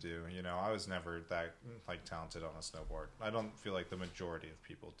wanted to do. I was never that like talented on a snowboard. I don't feel like the majority of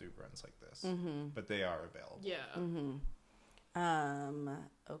people do runs like this, but they are available. Yeah.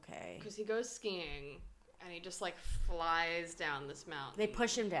 Okay. Because he goes skiing and he just like flies down this mountain. They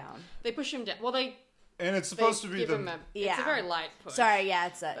push him down. They push him down. Well, they And it's supposed to be give the him a, it's Yeah. a very light push. Sorry, yeah,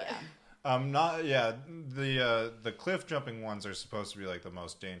 it's a yeah. not yeah the cliff jumping ones are supposed to be like the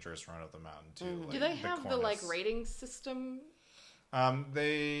most dangerous run of the mountain too. Like, Do they have the like cornice. rating system,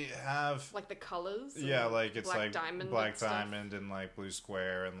 They have like the colors? yeah, and like it's black like diamond black and stuff? diamond and like blue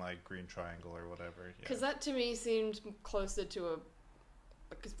square and like green triangle or whatever. Yeah. Because that to me seemed closer to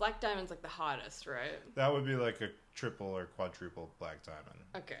because Black Diamond's like the hottest, right? That would be like a triple or quadruple Black Diamond.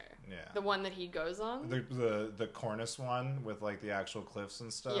 Okay. Yeah. The one that he goes on? The Cornice one with like the actual cliffs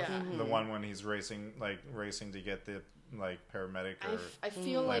and stuff. Yeah. The one when he's racing to get the like paramedic or I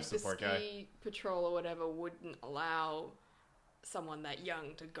feel life like the support ski guy. patrol or whatever wouldn't allow someone that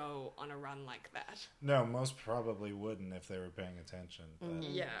young to go on a run like that. No, most probably wouldn't if they were paying attention. But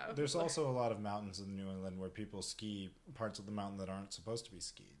Yeah. there's also a lot of mountains in New England where people ski parts of the mountain that aren't supposed to be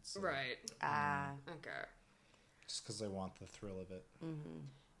skied. So Right. Okay. just because they want the thrill of it.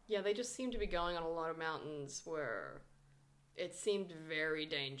 Yeah, they just seem to be going on a lot of mountains where it seemed very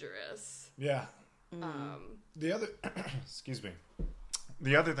dangerous. Yeah. The other, excuse me.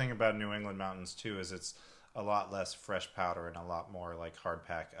 The other thing about New England mountains too is it's a lot less fresh powder and a lot more like hard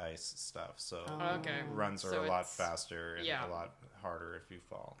pack ice stuff. So Okay. runs are So a lot it's- faster and yeah. a lot harder if you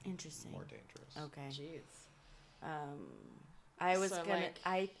fall. Interesting. More dangerous. Okay. Jeez. I was So, gonna.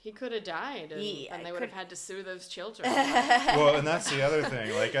 like, he could have died, and, Yeah, and they I would have could- had to sue those children. Well, and that's the other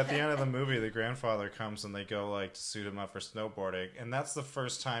thing. Like at the end of the movie, the grandfather comes and they go like to suit him up for snowboarding, and that's the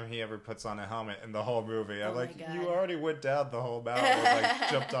first time he ever puts on a helmet in the whole movie. I'm Oh my like, God. you already went down the whole mountain, and,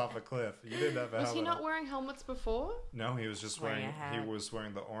 like jumped off a cliff. You didn't have a Was helmet. he not on. wearing helmets before? No, he was just Wearing wearing. a He hat. was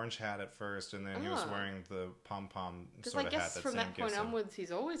wearing the orange hat at first, and then he was Ah. wearing the pom pom Because sort I of hat guess that from Sam that gives point him. onwards,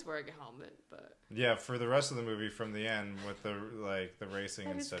 he's always wearing a helmet. But Yeah, for the rest of the movie, from the end with the racing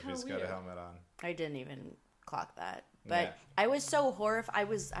That and is stuff, kinda he's got a weird. helmet on. I didn't even clock that. But Yeah. I was so horrified.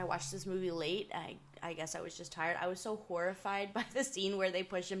 I watched this movie late. I guess I was just tired. I was so horrified by the scene where they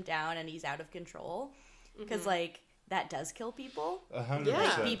push him down and he's out of control. Because like that does kill people. 100%.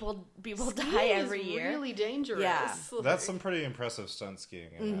 Yeah. People skiing die every is year. really dangerous. Yeah. Like, That's some pretty impressive stunt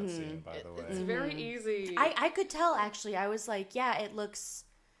skiing in that scene, by the way. It's very easy. I could tell actually. I was like, yeah, it looks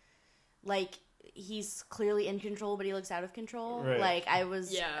like he's clearly in control, but he looks out of control. Right. Like I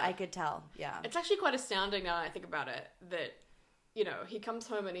was, Yeah. I could tell. Yeah. It's actually quite astounding now that I think about it that, you know, he comes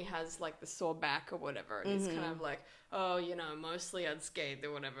home and he has like the sore back or whatever, and he's kind of like, oh, you know, mostly unscathed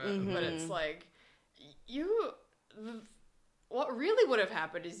or whatever. But it's like, what really would have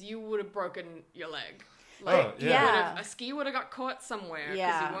happened is you would have broken your leg. Like, Oh, yeah. Yeah. a ski would have got caught somewhere because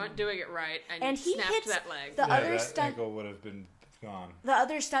Yeah. you weren't doing it right, and, And you he snapped hits that leg. the Yeah, other that stunt. ankle would have been gone. The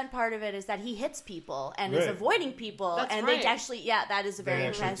other stunt part of it is that he hits people and is Right. avoiding people, That's and right. they actually, yeah, that is very They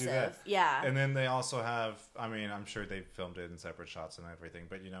actually do impressive. that. Yeah. And then they also have, I mean, I'm sure they filmed it in separate shots and everything,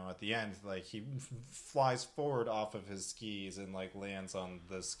 but you know, at the end, like he flies forward off of his skis and like lands on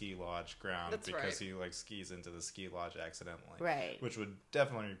the ski lodge ground That's because right. he like skis into the ski lodge accidentally. Right. Which would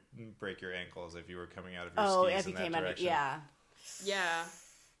definitely break your ankles if you were coming out of your Oh, skis if he in that came under, direction. yeah. Yeah.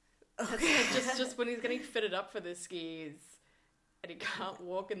 That's just when he's getting fitted up for the skis and he can't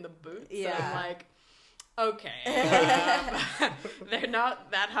walk in the boots. Yeah. So I'm like, okay. They're not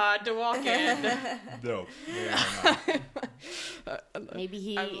that hard to walk in. No, they are not. Maybe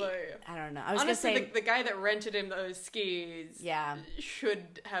he, I'm like- I don't know. I was Honestly, going to say, the guy that rented him those skis yeah.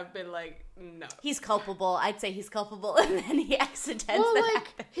 should have been like, no. He's culpable. I'd say he's culpable, and then he accidentally. Well,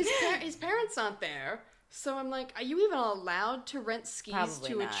 like, his parents aren't there. So I'm like, are you even allowed to rent skis Probably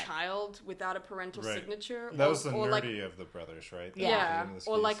to not. a child without a parental Right. signature? That was the or nerdy like, of the brothers, right? That Yeah. was into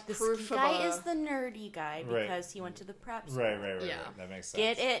the or skis. like The proof ski of guy a... is the nerdy guy Right. because he went to the prep school. Right, Yeah. That makes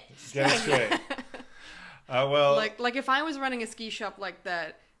sense. Get it? Get it straight. Well, like if I was running a ski shop like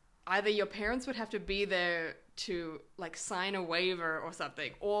that, either your parents would have to be there to like sign a waiver or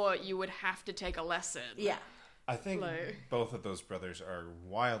something, or you would have to take a lesson. Yeah. I think like- both of those brothers are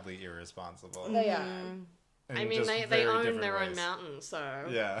wildly irresponsible. They are. in I mean, just they very own different their own ways. mountain, so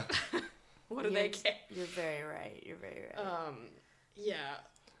Yeah. what do they care? You're very right. You're very right. Yeah.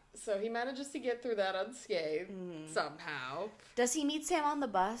 So he manages to get through that unscathed somehow. Does he meet Sam on the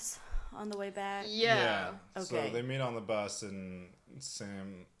bus on the way back? Yeah. So Okay. they meet on the bus, and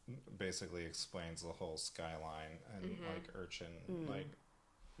Sam basically explains the whole skyline and like urchin like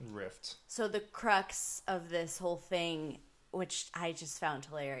rift. So the crux of this whole thing, which I just found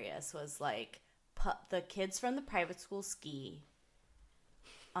hilarious, was like the kids from the private school ski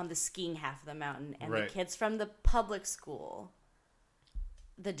on the skiing half of the mountain, and Right. the kids from the public school,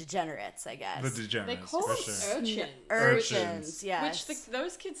 the degenerates, I guess. The They degenerates, call for them sure. urchins. Urchins, yes. Which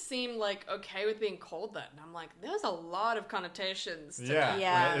those kids seem like okay with being called that, and I'm like, there's a lot of connotations to Yeah. that.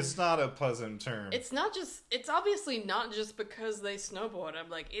 Yeah. It's not a pleasant term. It's obviously not just because they snowboard. I'm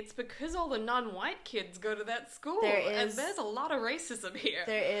like, it's because all the non-white kids go to that school, and is- there's a lot of racism here.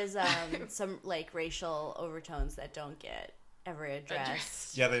 There is some like racial overtones that don't get ever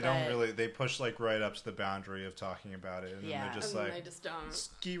addressed. Yeah, they don't but- really. They push like right up to the boundary of talking about it, and Yeah. then they're just And like they just don't.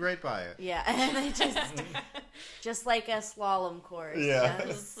 ski right by it. Yeah, and they just like a slalom course. Yeah.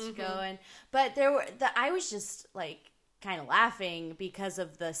 Just going. But I was just like kind of laughing because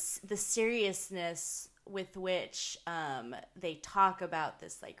of the seriousness with which they talk about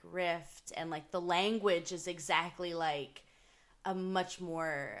this like rift, and like the language is exactly like a much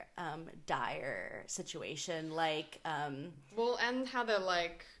more dire situation. Like, Well, and how they're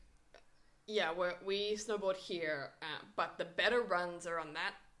like, yeah, we snowboard here, but the better runs are on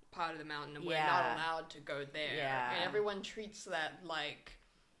that part of the mountain, and we're not Yeah. allowed to go there. Yeah. And everyone treats that like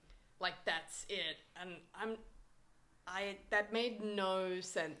that's it. And that made no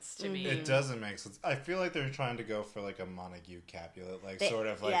sense to me. It doesn't make sense. I feel like they're trying to go for like a Montague Capulet, like sort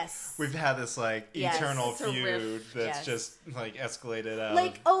of like yes. we've had this like Yes. eternal It's a feud rift. that's Yes. just like escalated out.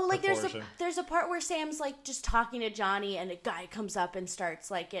 like of there's proportion. a part where Sam's like just talking to Johnny, and a guy comes up and starts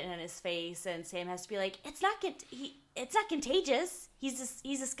like getting in his face, and Sam has to be like, it's not contagious. He's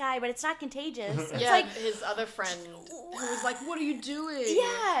this guy, but it's not contagious. It's Yeah, like, his other friend who was like, "What are you doing?"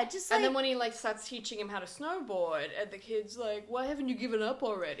 yeah, just like And then when he like starts teaching him how to snowboard, and the kid's like, "Why haven't you given up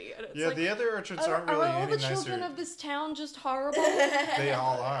already?" And it's Yeah, like, the other urchins are aren't really all any the children nicer. of this town just horrible? They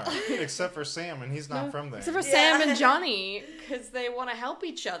all are, except for Sam, and he's not from there. Except for Sam and Johnny, because they want to help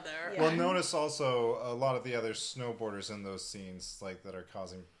each other. Yeah. Well, notice also a lot of the other snowboarders in those scenes, like that are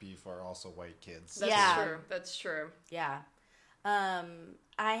causing beef, are also white kids. That's Yeah. true. That's true. yeah.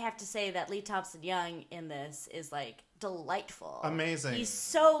 I have to say that Lee Thompson Young in this is like delightful. Amazing. He's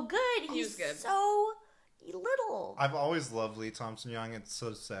so good. He was good. So little. I've always loved Lee Thompson Young. It's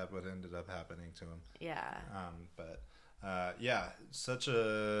so sad what ended up happening to him. Yeah. But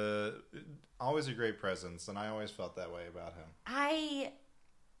always a great presence, and I always felt that way about him. I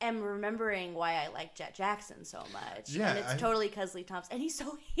am remembering why I like Jet Jackson so much. Yeah, and it's totally because Lee Thompson. And he's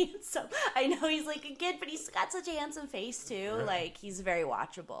so handsome. I know he's like a kid, but he's got such a handsome face too. Right. Like, he's very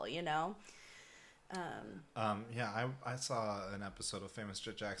watchable, you know? I saw an episode of Famous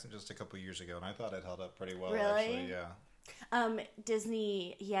Jet Jackson just a couple years ago, and I thought it held up pretty well. Really? Actually, yeah.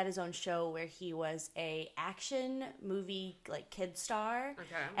 Disney, he had his own show where he was a action movie like kid star.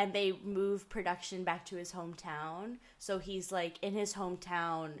 Okay. And they moved production back to his hometown. So he's like in his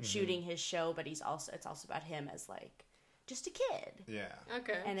hometown shooting his show, but it's also about him as like just a kid. Yeah.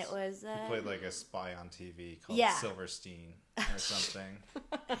 Okay. And it was He played like a spy on TV called Yeah. Silverstein or something.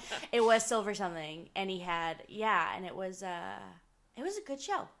 it was Silver something, and he had and it was a good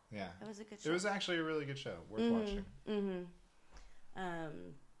show. Yeah. It was a good It show. was actually a really good show. Worth watching.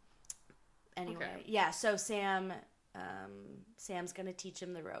 Anyway, Okay. yeah. So Sam's gonna teach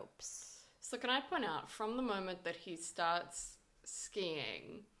him the ropes. So can I point out, from the moment that he starts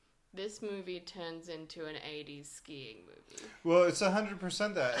skiing, this movie turns into an 80s skiing movie. Well, it's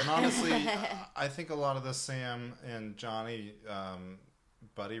 100% that. And honestly, I think a lot of the Sam and Johnny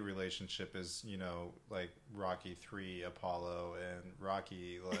buddy relationship is, like Rocky 3, Apollo, and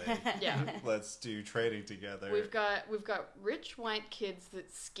Rocky, like, Yeah. let's do training together. We've got rich white kids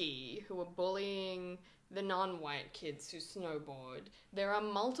that ski who are bullying the non-white kids who snowboard. There are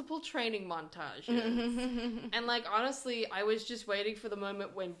multiple training montages. And like, honestly, I was just waiting for the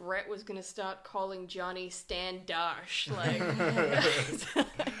moment when Brett was going to start calling Johnny Stan Dash. Like,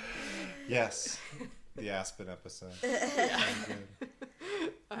 Yes. The Aspen episode.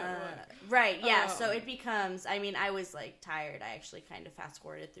 Right, yeah. So it becomes. I mean, I was like tired. I actually kind of fast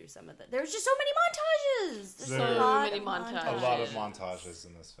forwarded through some of the. There's just so many montages. There's So a lot many of montages. A lot of montages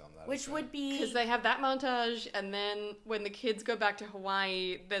in this film. That Which is right. would be because they have that montage, and then when the kids go back to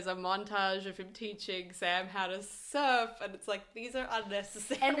Hawaii, there's a montage of him teaching Sam how to surf, and it's like, these are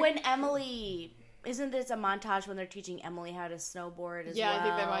unnecessary. and when Emily. Isn't this a montage when they're teaching Emily how to snowboard as well? yeah, I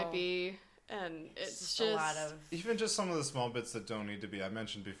think there might be, and it's Just just a lot of. Even just some of the small bits that don't need to be. I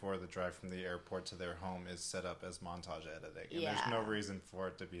mentioned before the drive from the airport to their home is set up as montage editing. And there's no Yeah. reason for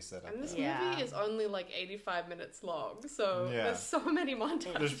it to be set up And this that Yeah. movie is only like 85 minutes long, so Yeah. there's so many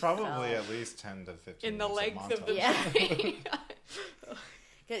montages. There's probably at least 10 to 15 in the minutes length of the Yeah. movie.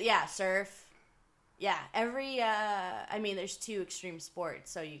 'Cause, yeah, surf. Yeah, every. I mean, there's two extreme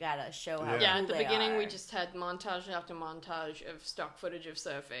sports, so you gotta show how. Yeah, cool at the they beginning we are. just had montage after montage of stock footage of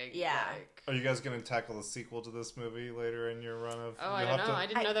surfing. Yeah. Like, Are you guys going to tackle the sequel to this movie later in your run of... oh, I you'll don't have know. to- I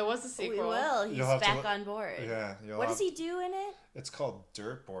didn't know there was a sequel. We will. He's You'll have to back look- on board. Yeah. You'll What have- does he do in it? It's called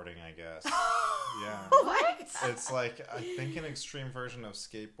dirtboarding, I guess. Yeah. What? It's like, I think an extreme version of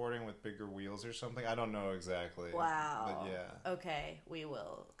skateboarding with bigger wheels or something. I don't know exactly. Wow. But yeah. Okay, we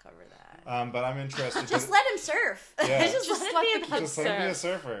will cover that. But I'm interested. Just let him surf. Yeah. just Just let let it the be about Just let him be a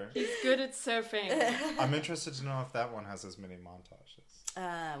surf. surfer. He's good at surfing. I'm interested to know if that one has as many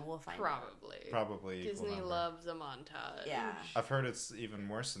montages. We'll find out. Probably. Probably equal Disney number. loves a montage. Yeah. I've heard it's even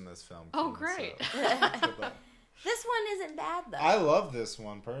worse in this film. Oh, too, great. so good luck. This one isn't bad though. I love this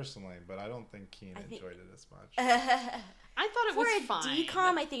one personally, but I don't think Keen I think- enjoyed it as much. I thought it For was a fine.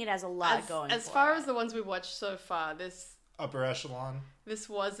 decom, I think it has a lot going. As for far it. as the ones we watched so far, this Upper echelon.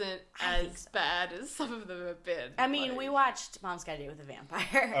 wasn't I think as so. bad as some of them have been. I mean, Like- we watched Mom's Got a Date with a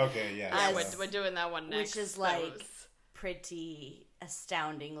Vampire. Okay, yeah. Yeah, as- we're doing that one next. Which is That like was- pretty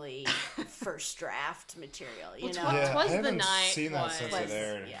astoundingly first draft material, you Well, know? Yeah, Twas I the haven't Night seen that was- since Was- it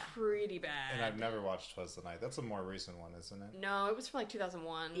aired. yeah. pretty bad. And I've never watched Twas the Night. That's a more recent one, isn't it? No, it was from like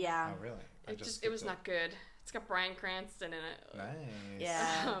 2001. Yeah. Oh, really? I It was skipped not good. It's got Bryan Cranston in it. Nice.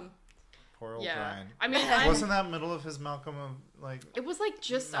 Yeah. Poor old Yeah. Brian. I mean, Wasn't that middle of his Malcolm of, like... it was like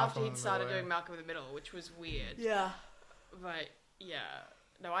just Malcolm after in he'd the started Middle, doing Malcolm in the Middle, which was weird. Yeah. But yeah,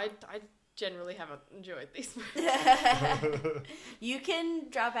 no, I generally haven't enjoyed these movies. You can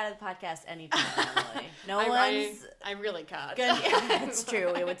drop out of the podcast anytime, Emily. No I one's really can't. good. Yeah, it's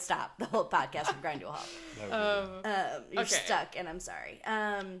true. It would stop the whole podcast from grind to a halt. That would be You're Okay. stuck, and I'm sorry.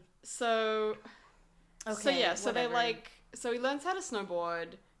 So Okay. so they whatever. so he learns how to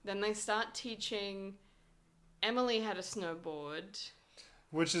snowboard. Then they start teaching Emily how to snowboard.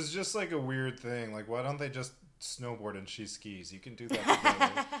 Which is just like a weird thing. Like, why don't they just snowboard and she skis? You can do that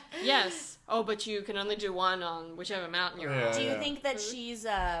together. Yes. Oh, but you can only do one on whichever mountain you're Yeah. on. Do you think that she's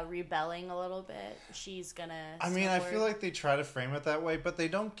rebelling a little bit? She's gonna. I mean, I snowboard? feel like they try to frame it that way, but they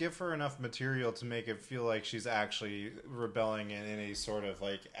don't give her enough material to make it feel like she's actually rebelling in any sort of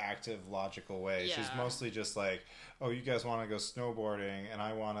like active, logical way. She's Yeah. mostly just like, oh, you guys want to go snowboarding, and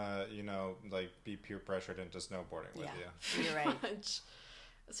I want to, like be peer pressured into snowboarding with you. You're right. Much.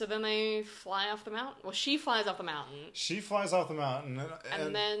 So then they fly off the mountain. Well, she flies off the mountain. She flies off the mountain,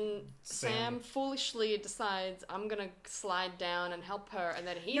 And then Sam- Sam foolishly decides, I'm going to slide down and help her. And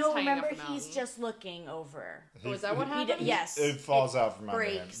then he's No, hanging remember off the mountain. he's just looking over. Oh, is that what happened? Yes. It falls out from under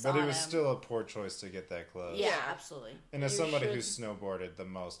him, breaks but it on was him. still a poor choice to get that close. Yeah, Yeah. absolutely. And as You somebody should- who snowboarded the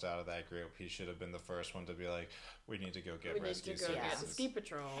most out of that group, he should have been the first one to be like, "We need to go get We need to rescue go get the services." ski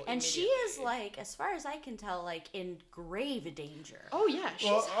patrol. And she immediately. is like, as far as I can tell, like in grave danger. Oh, yeah. She's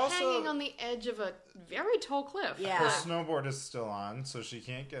Well, also- hanging on the edge of a very tall cliff. Yeah. Her snowboard is still on, so she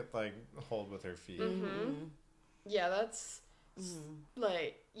can't get like hold with her feet. Mm-hmm. Yeah, that's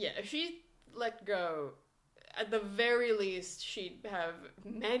like, yeah, if she let go, at the very least, she'd have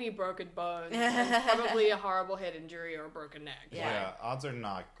many broken bones and probably a horrible head injury or a broken neck. Yeah. Yeah, odds are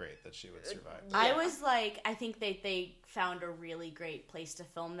not great that she would survive. Yeah. I was like, I think they found a really great place to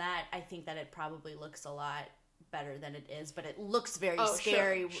film that. I think that it probably looks a lot better than it is, but it looks very Oh,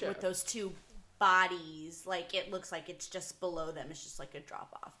 scary sure. with those two bodies. Like, it looks like it's just below them. It's just like a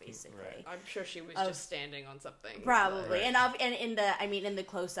drop off, basically. Right. I'm sure she was Of- just standing on something. Probably, Right. and in the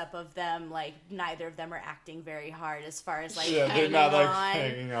close up of them, like neither of them are acting very hard as far as like Yeah, they're hanging not like on.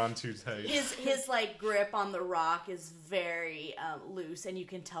 hanging on too tight. His like grip on the rock is very loose, and you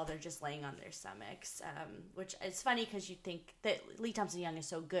can tell they're just laying on their stomachs. Which is funny because you think that Lee Thompson Young is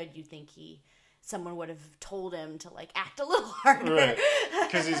so good, you think someone would have told him to like act a little harder. Right,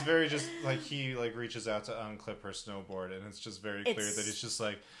 because he's very just like he like reaches out to unclip her snowboard, and it's just very clear It's- that he's just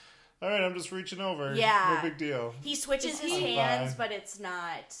like, all right, I'm just reaching over. Yeah. No big deal. He switches his I'm hands, fine. but it's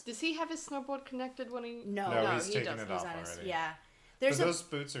not. Does he have his snowboard connected when he... No, No, he's he taking doesn't. it off He's on his, already. yeah. But There's a those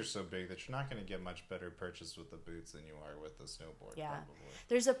boots are so big that you're not going to get much better purchase with the boots than you are with the snowboard. Yeah. Probably.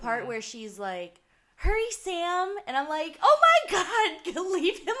 There's a part where she's like, "Hurry, Sam," and I'm like, "Oh my god,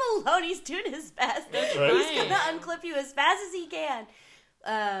 leave him alone. He's doing his best. That's Right. He's right. gonna unclip you as fast as he can."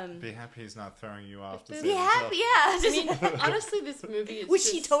 Be happy he's not throwing you off to Be save Be happy, yeah. I mean, honestly, this movie is Which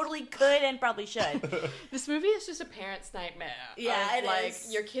just... he totally could and probably should. This movie is just a parent's nightmare. Yeah, of, it like,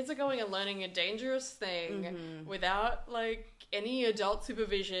 is. your kids are going and learning a dangerous thing without, like, any adult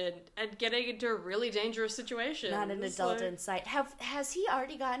supervision and getting into a really dangerous situation. Not an It's adult like- in sight. Has he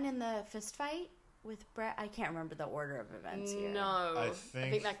already gotten in the fist fight with Brett? I can't remember the order of events here. No. I I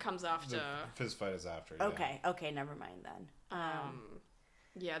think think that comes after. The fist fight is after. Yeah. Okay, never mind then.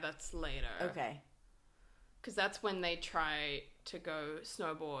 Yeah, that's later. Okay. Because that's when they try to go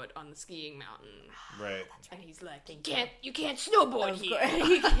snowboard on the skiing mountain. Right. And he's like, you can't snowboard Of here. course.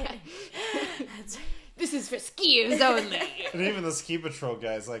 You can't. That's- this is for skiers only. And even the ski patrol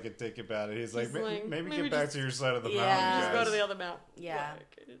guy's like a dick about it. He's like, like, maybe maybe get back just- to your side of the Yeah. mountain, Just guys. go to the other mountain. Yeah.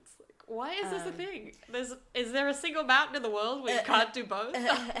 Like, it's like, why is this a thing? Is there a single mountain in the world where you can't do both?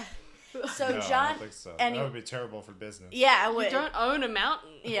 So No, I John don't think so. and That would be terrible for business. yeah, You don't own a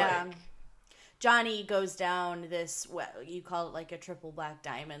mountain. Yeah. Like, Johnny goes down this, what you call it, like a triple black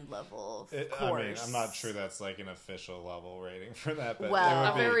diamond level course. I mean, I'm not sure that's like an official level rating for that, but Well, it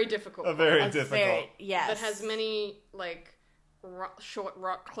would a be very difficult a very course difficult. Yes. that has many like short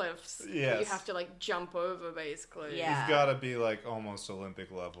rock cliffs that you Yes. have to like jump over basically. Yeah. You've got to be like almost Olympic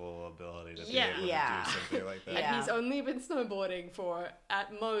level ability to be Yeah. able Yeah. to do something like that. And Yeah. he's only been snowboarding for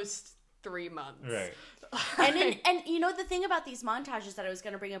at most 3 months. Right. And you know the thing about these montages that I was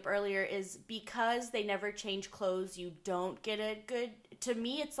going to bring up earlier is because they never change clothes, you don't get a good. To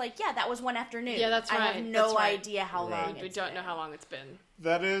me, it's like, yeah, that was one afternoon. Yeah, that's I have right, no that's right. idea how Right. long We it's don't been. know how long it's been.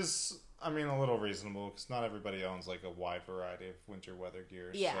 That is, I mean, a little reasonable because not everybody owns like a wide variety of winter weather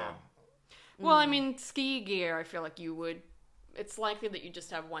gear. Yeah. So. Well, I mean, ski gear, I feel like you would. It's likely that you just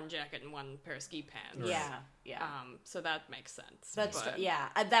have one jacket and one pair of ski pants. Yeah, yeah. So that makes sense. That's but yeah.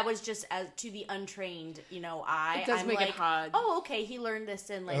 That was just as to the untrained, eye. It does I'm make it like, hard. oh, okay, he learned this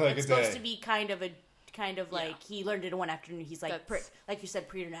in like, Like it's a supposed day. to be kind of like he learned it in one afternoon. He's like That's- like you said,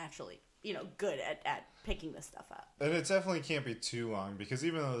 preternaturally, good at picking this stuff up. And it definitely can't be too long because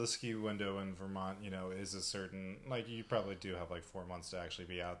even though the ski window in Vermont, is a certain, like you probably do have like 4 months to actually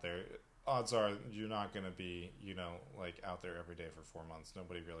be out there. Odds are you're not going to be, like out there every day for 4 months.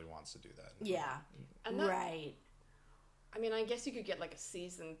 Nobody really wants to do that. Yeah, And that- right. I mean, I guess you could get like a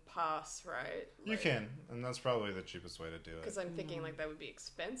season pass, right? You can, and that's probably the cheapest way to do it. Because I'm thinking like that would be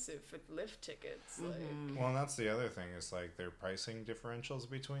expensive for lift tickets. Like, Well, and that's the other thing is like their pricing differentials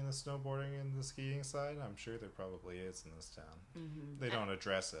between the snowboarding and the skiing side. I'm sure there probably is in this town. They don't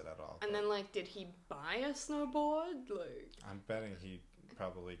address it at all. and but then like, did he buy a snowboard? Like, I'm betting he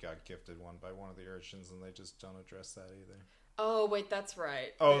probably got gifted one by one of the urchins, and they just don't address that either. oh wait, that's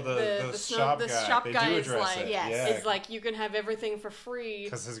right. Oh, the shop guy. shop They guy do is address like, it. Yes. Yeah. is like you can have everything for free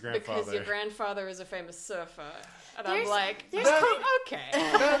Because his because grandfather. your grandfather is a famous surfer. And There's- I'm like, there's okay.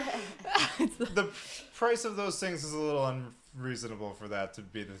 The price of those things is a little unreasonable for that to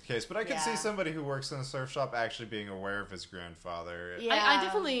be the case, but I can see Yeah. somebody who works in a surf shop actually being aware of his grandfather. Yeah.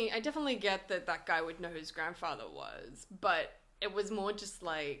 I definitely get that guy would know who his grandfather was, but it was more just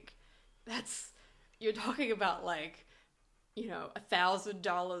like, you're talking about like,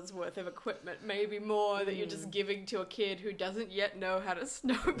 $1,000 worth of equipment, maybe more, that you're just giving to a kid who doesn't yet know how to Yeah.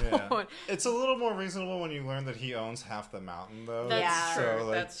 snowboard. It's a little more reasonable when you learn that he owns half the mountain, though. That's Yeah. true. So,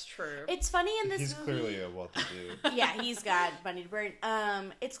 like, That's true. It's funny in this he's movie. clearly a well-to-do. Yeah, he's got money to burn.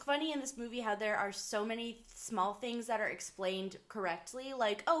 It's funny in this movie how there are so many small things that are explained correctly.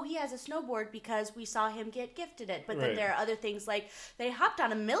 Like, oh, he has a snowboard because we saw him get gifted it. But then Right. there are other things like they hopped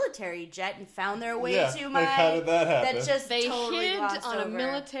on a military jet and found their way Yeah, to like, my. how did that happen? That just They totally hid glossed on a over.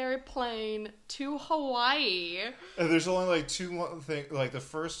 military plane to Hawaii. And there's only like two things. Like the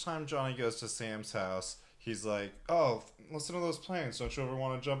first time Johnny goes to Sam's house, he's like, "Oh, listen to those planes. Don't you ever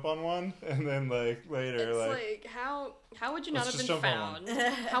want to jump on one?" And then like later, It's like, like how would you not Let's have just been jump on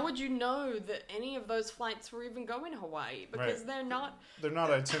found? How would you know that any of those flights were even going to Hawaii? Because Right. they're not. they're not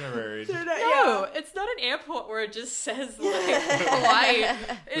itinerary. No, it's not an airport where it just says like Hawaii.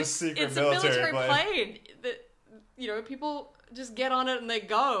 It's secret it's a military military plane that people just get on it and they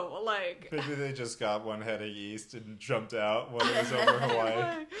go. Like Maybe they just got one heading east and jumped out when it was over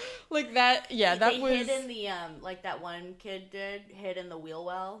Hawaii. like that. Yeah, that they was. hid in the like that one kid did hid in the wheel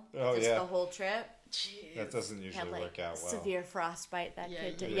well. Oh, just yeah. the whole trip. Jeez. That doesn't Had usually like work out well. severe frostbite. That Yeah,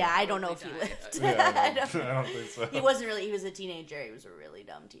 kid did. he Yeah, I don't know if he probably lived. died. Yeah, I I don't think so. He wasn't really. He was a teenager. He was a really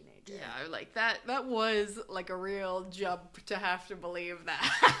dumb teenager. Yeah, like that was like a real jump to have to believe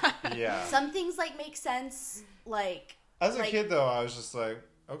that. Yeah. Some things like make sense. Like As a like- kid, though, I was just like,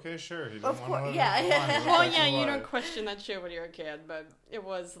 okay, sure. He Of didn't want course, to live yeah. in Hawaii. Well, That's yeah, you Hawaii. don't question that shit when you're a kid, but it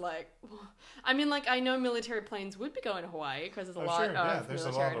was like, I mean, like, I know military planes would be going to Hawaii because there's a Oh, lot sure, yeah, of there's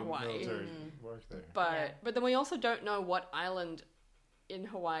a military lot in of Hawaii. military work there. But Yeah. but then we also don't know what island in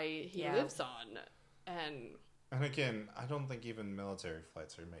Hawaii he Yeah. lives on, and And again, I don't think even military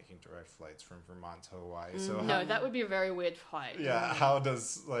flights are making direct flights from Vermont to Hawaii. So no, how, that would be a very weird flight. yeah, how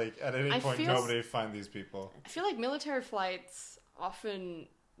does like at any I point feel- nobody find these people? I feel like military flights often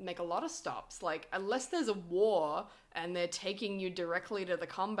make a lot of stops. Like, unless there's a war and they're taking you directly to the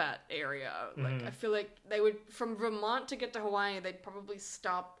combat area, like, I feel like they would, from Vermont to get to Hawaii, they'd probably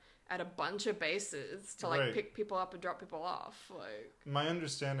stop at a bunch of bases to, like, Right. pick people up and drop people off. Like, My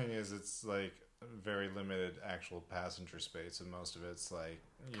understanding is it's like very limited actual passenger space, and most of it's like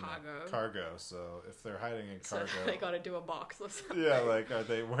cargo. So if they're hiding in cargo, So they got to do a box or something. yeah, like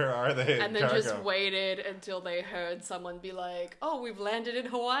where are they? And then just waited until they heard someone be like, "Oh, we've landed in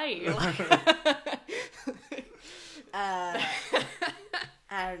Hawaii."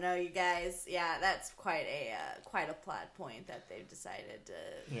 I don't know, you guys. Yeah, that's quite a plot point that they've decided to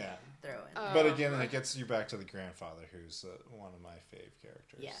throw in. But again, it gets you back to the grandfather, who's one of my fave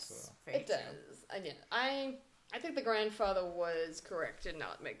characters. Yes, so. very It true. does. Again, I think the grandfather was correct in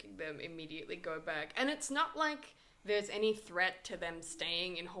not making them immediately go back. And it's not like there's any threat to them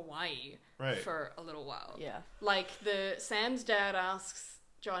staying in Hawaii for a little while. Yeah. Like, Sam's dad asks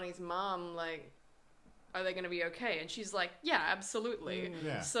Johnny's mom, like, are they going to be okay? And she's like, yeah, absolutely.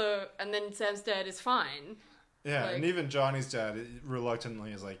 Yeah. So, and then Sam's dad is fine. Yeah, Like- and even Johnny's dad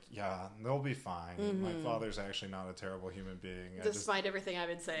reluctantly is like, yeah, they'll be fine. My father's actually not a terrible human being. Despite everything I've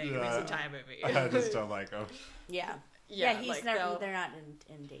been saying in this entire movie. I just don't like him. Yeah. Yeah, he's like, they're not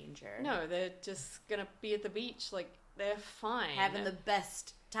in danger. No, they're just going to be at the beach. Like, they're fine. Having the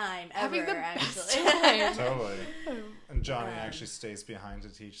best time ever, Having the actually. best time. Totally. And Johnny actually stays behind to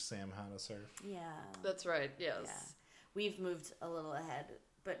teach Sam how to surf. Yeah. That's right, yes. Yeah. We've moved a little ahead,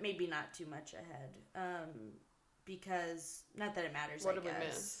 but maybe not too much ahead. Because not that it matters. What I did we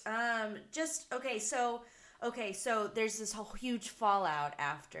guess. miss? So there's this whole huge fallout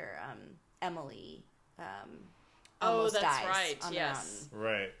after Emily Oh, almost that's dies right, on the yes.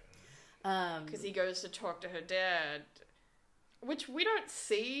 Right. mountain. Because he goes to talk to her dad, which we don't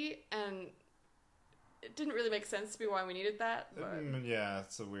see, and it didn't really make sense to me why we needed that. But, Yeah,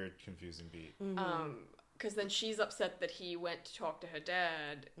 it's a weird, confusing beat. because then she's upset that he went to talk to her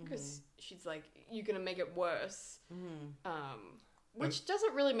dad, because she's like, you're going to make it worse. Which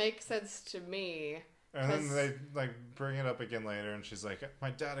doesn't really make sense to me. And then 'cause- they bring it up again later, and she's like,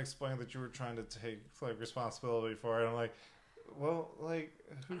 "My dad explained that you were trying to take responsibility for it." And I'm like, "Well,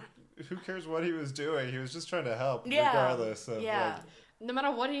 who cares what he was doing? He was just trying to help, regardless of No matter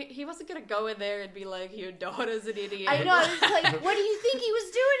what, he wasn't going to go in there and be like, your daughter's an idiot. I know. I was like, what do you think he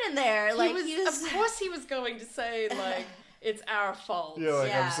was doing in there? Like, he was, of course he was going to say, like, it's our fault. You're like,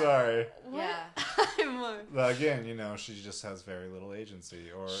 Yeah. I'm sorry. What? Yeah. I'm like, Again, she just has very little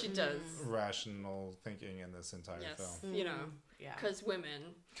agency or she does. rational thinking in this entire Yes, film. you know, Yeah. because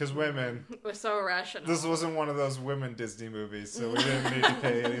women, Because women, we're so irrational. this wasn't one of those women Disney movies, so we didn't need to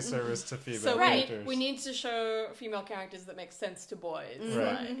pay any service to female so characters. we need to show female characters that make sense to boys.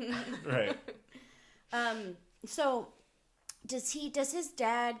 Right. Right. So, does his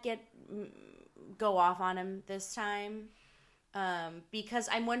dad go off on him this time? Because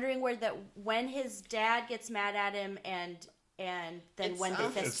I'm wondering when his dad gets mad at him and then It's when they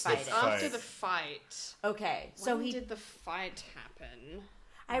after- fist It's the fight. It's it. after Fight. the fight. Okay, so When he. did the fight happen?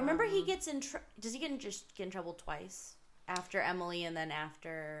 I remember he gets in. Does he get in trouble twice? After Emily and then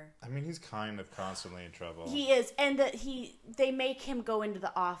after. I mean, he's kind of constantly in trouble. He is, and they make him go into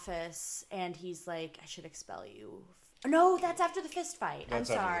the office, and he's like, "I should expel you." No, that's after the fist fight. That's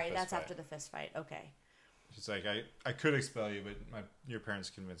I'm after the sorry, fist that's fight. after the fist fight. Okay. He's like, I could expel you, but your parents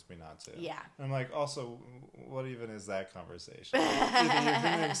convinced me not to. Yeah. And I'm like, also, what even is that conversation? Either you're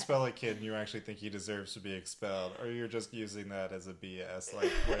going to expel a kid and you actually think he deserves to be expelled, or you're just using that as a BS, way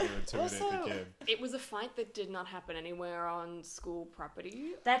to intimidate the Also, kid. it was a fight that did not happen anywhere on school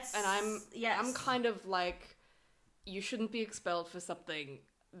property. That's And yes. I'm kind of like, you shouldn't be expelled for something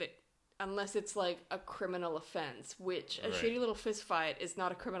that, unless it's like a criminal offense, which a Right. shitty little fist fight is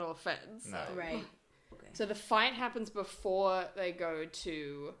not a criminal offense. No. right. So the fight happens before they go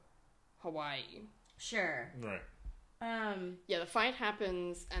to Hawaii. Sure. Right. Yeah, the fight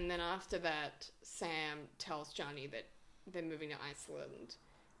happens, and then after that, Sam tells Johnny that they're moving to Iceland,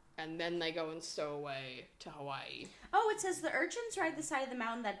 and then they go and stow away to Hawaii. Oh, it says the urchins ride the side of the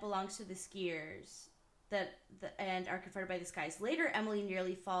mountain that belongs to the skiers and are confronted by the skies. Later, Emily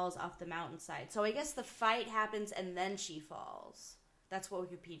nearly falls off the mountainside. So I guess the fight happens and then she falls. That's what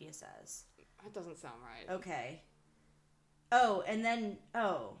Wikipedia says. That doesn't sound right. Okay.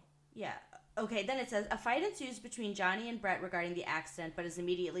 Yeah. Okay, then it says, a fight ensues between Johnny and Brett regarding the accident, but is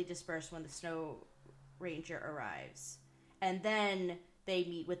immediately dispersed when the snow ranger arrives. And then they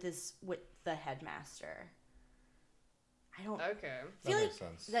meet with the headmaster. I don't Okay. feel That like makes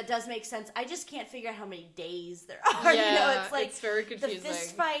sense. that does make sense. I just can't figure out how many days there are. Yeah, it's like it's very the confusing.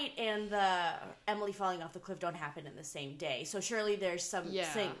 fist fight and the Emily falling off the cliff don't happen in the same day. So surely there's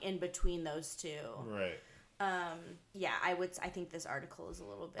something in between those two. Right. Yeah, I think this article is a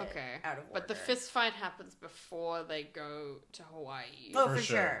little bit out of order. But the fist fight happens before they go to Hawaii. Oh, For for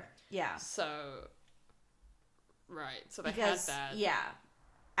sure. sure. Yeah. So, right. So they Because had that. yeah.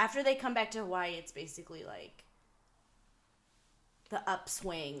 After they come back to Hawaii, it's basically like the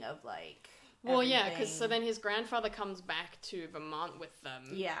upswing of like. Well, yeah, because so everything. then his grandfather comes back to Vermont with them.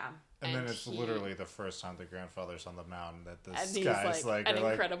 Yeah. And then And it's he- literally the first time the grandfather's on the mountain that And this he's guy's like, like, an are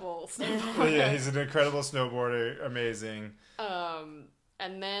like- incredible Well, snowboarder. yeah, he's an incredible snowboarder, amazing. And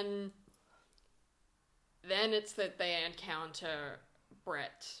then it's that they encounter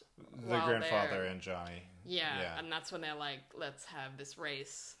Brett. The while grandfather they're- and Johnny. Yeah, and that's when they're like, let's have this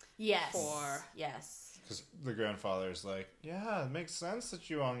race. Yes. For- Yes. Because the grandfather's like, yeah, it makes sense that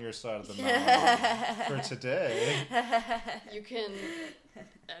you on your side of the mountain for today. You can,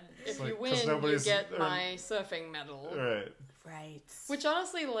 and if like, you 'cause win, you nobody's- get my surfing medal. Right. Right. Which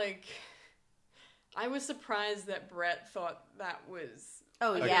honestly, like, I was surprised that Brett thought that was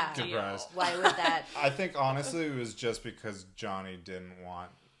Oh, a good yeah. deal. Surprised. Why would that? I think honestly it was just because Johnny didn't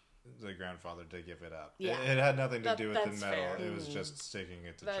want the grandfather to give it up. Yeah. It had nothing to That- do with the that's medal. fair. It was just sticking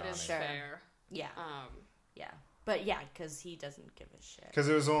it to That Johnny. is Sure. fair. Yeah. Yeah. But yeah, because he doesn't give a shit. Because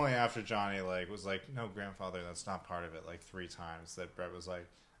it was only after Johnny was like, no, grandfather, that's not part of it, like 3 times that Brett was like,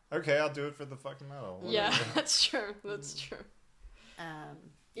 okay, I'll do it for the fucking medal. Yeah, whatever." that's true. That's true.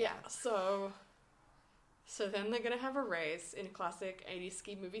 Yeah. So then they're gonna have a race in classic '80s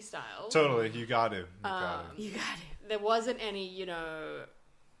ski movie style. Totally, you got to. You got to. You got it. There wasn't any,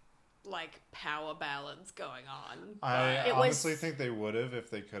 like power ballads going on. I It was- honestly think they would have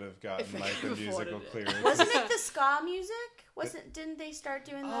if they could have gotten If they like the could have musical afforded it. clearance. Wasn't it the ska music? Didn't they start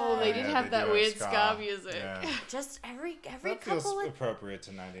doing that? Oh, they did Yeah, have they that do have weird ska music. Yeah. Just every That feels couple of. appropriate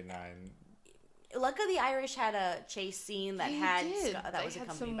to 99. Luckily, the Irish had a chase scene that They had did. ska, that They was had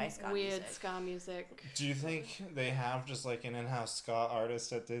accompanied some by ska weird music. ska music. Do you think they have just like an in-house ska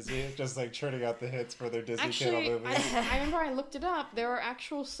artist at Disney, just like churning out the hits for their Disney Channel Actually, movies? I remember I looked it up. There are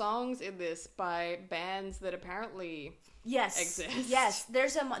actual songs in this by bands that apparently Yes, exist. yes.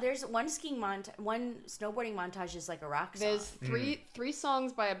 There's one one snowboarding montage is like a rock song. there's three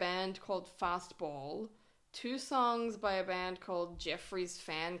songs by a band called Fastball, 2 songs by a band called Jeffrey's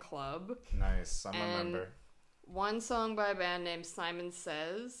Fan Club, Nice, I'm a And- member. 1 song by a band named Simon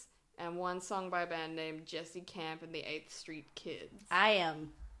Says, and 1 song by a band named Jesse Camp and the 8th Street Kids.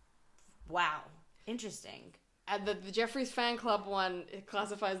 Wow, interesting. And the Jeffrey's Fan Club one, it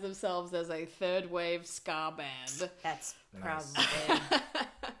classifies themselves as a third wave ska band. That's Nice. probably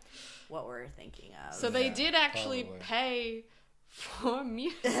what we're thinking of. So they Yeah, did actually probably. pay for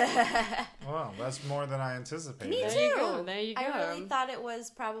music. Well, that's more than I anticipated. Me There too. you go, there you I go. really thought it was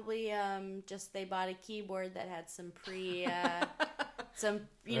probably just they bought a keyboard that had some some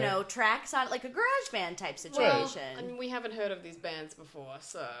tracks on it, like a GarageBand type Well, situation. I mean, we haven't heard of these bands before,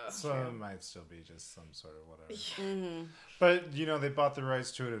 so So it might still be just some sort of whatever. But, they bought the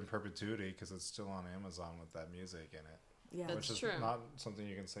rights to it in perpetuity because it's still on Amazon with that music in it. yeah, That's Which is true. not something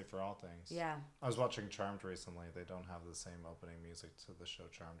you can say for all things. yeah. I was watching Charmed recently. They don't have the same opening music to the show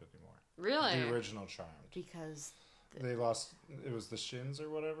Charmed anymore. really, The original Charmed. Because They lost, it was the Shins or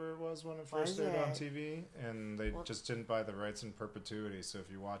whatever it was when it first Was aired on it? TV, and they Well- just didn't buy the rights in perpetuity. So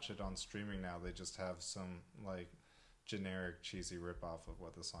if you watch it on streaming now, they just have some generic cheesy ripoff of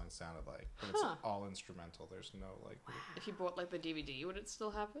what the song sounded like. But Huh. it's all instrumental. There's no if you bought the DVD, would it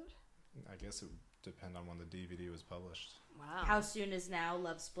still have it? I guess it would depend on when the DVD was published. Wow. How Soon Is Now,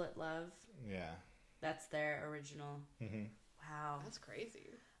 Love Split Love. Yeah. That's their original. Mm-hmm. Wow. That's crazy.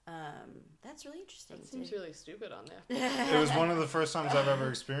 That's really interesting. That seems really stupid on there. It was one of the first times I've ever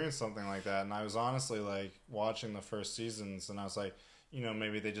experienced something like that, and I was honestly watching the first seasons, and I was like,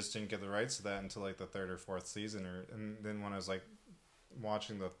 maybe they just didn't get the rights to that until the 3rd or 4th season, and then when I was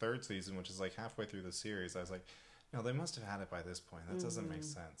watching the 3rd season, which is halfway through the series, I was like, no, they must have had it by this point. That doesn't make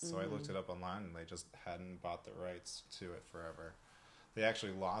sense. So I looked it up online, and they just hadn't bought the rights to it forever. They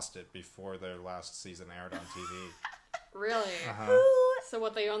actually lost it before their last season aired on TV. Really? Uh-huh. So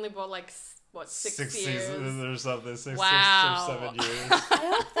what? They only bought 6 years? seasons or something, six Wow. or 7 years. I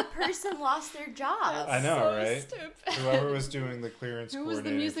hope the person lost their job. I know, So right? stupid. Whoever was doing the clearance Who was the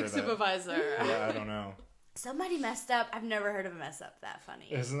coordinating music for that. supervisor? Yeah, I don't know. Somebody messed up. I've never heard of a mess up that funny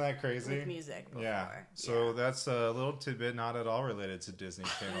Isn't that crazy? with music before. Yeah. So that's a little tidbit not at all related to Disney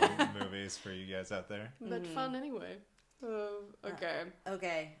Channel movies for you guys out there. But fun anyway. Okay.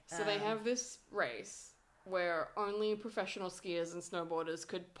 Okay. So they have this race where only professional skiers and snowboarders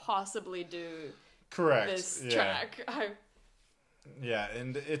could possibly do Correct. this yeah. track. Yeah,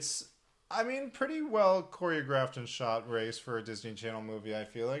 and it's, pretty well choreographed and shot race for a Disney Channel movie, I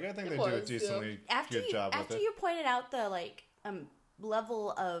feel like. I think It they do a was, yeah. decently after good job with after it. you pointed out the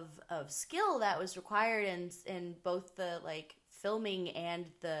level of skill that was required in both the filming and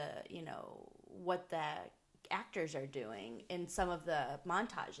the what the actors are doing in some of the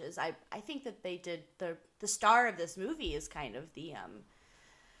montages. I think that they did the star of this movie is kind of the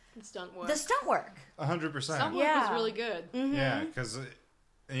Stunt work. the stunt work. 100%. Stunt work Yeah. was really good. Mm-hmm. Yeah, because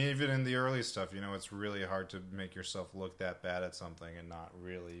even in the early stuff, it's really hard to make yourself look that bad at something and not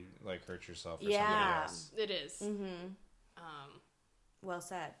really like hurt yourself or somebody else. It is. Mm-hmm. Well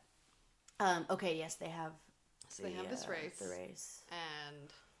said. Okay, yes, they have. So they have this race. The race.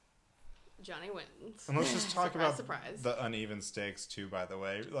 And Johnny wins. And let's just talk Surprise, about surprise. the uneven stakes too, by the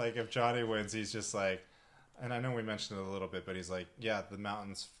way. Like, if Johnny wins, he's just like, and I know we mentioned it a little bit, but he's like, yeah, the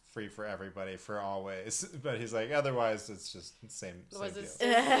mountain's free for everybody for always. But he's like, otherwise, it's just same Was deal.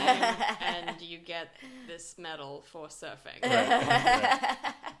 it and you get this medal for surfing. Right.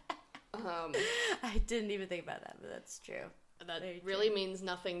 I didn't even think about that, but that's true. That Very really means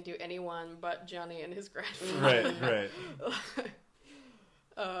nothing to anyone but Johnny and his grandfather.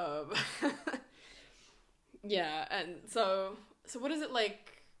 Right. Yeah, and so what is it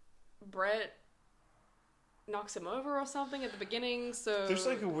like? Brett knocks him over or something at the beginning. So There's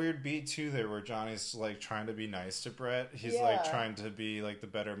like a weird beat too there where Johnny's like trying to be nice to Brett. He's Yeah. like trying to be like the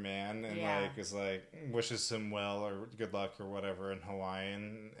better man and Yeah. like is like wishes him well or good luck or whatever in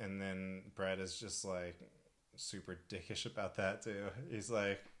Hawaiian, and then Brett is just like super dickish about that too. He's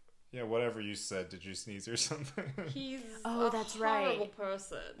like, yeah, whatever you said, did you sneeze or something? he's Oh, a that's right. horrible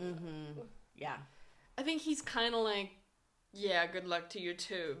person. Mm-hmm. Yeah. I think he's kind of like, yeah, good luck to you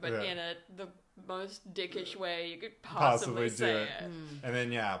too, but Yeah. in the most dickish way you could possibly do say it. it. And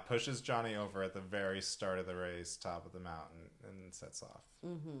then pushes Johnny over at the very start of the race, top of the mountain, and sets off.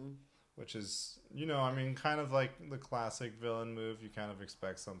 Mm-hmm. Which is, I mean, kind of like the classic villain move. You kind of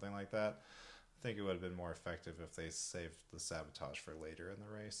expect something like that. I think it would have been more effective if they saved the sabotage for later in the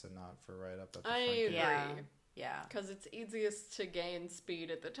race and not for right up at the I front agree. gate. Yeah. Yeah. Because it's easiest to gain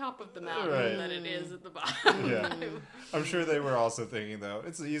speed at the top of the mountain Right. than it is at the bottom. Yeah. I'm sure they were also thinking, though,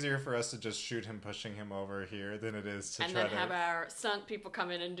 it's easier for us to just shoot him pushing him over here than it is to And try then to... have our stunt people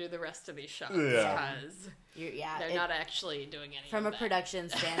come in and do the rest of these shots. Yeah. Because Yeah. they're not actually doing any from of a that. production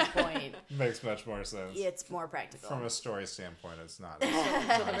standpoint, Makes much more sense. it's more practical. From a story standpoint, it's not. So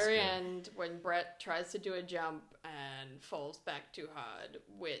at the not as very good. end, when Brett tries to do a jump and falls back too hard,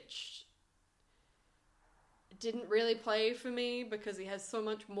 which didn't really play for me because he has so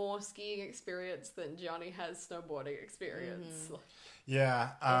much more skiing experience than Johnny has snowboarding experience. Yeah.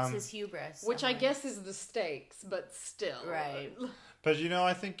 It's his hubris. Which I somewhere. guess is the stakes, but still. Right. But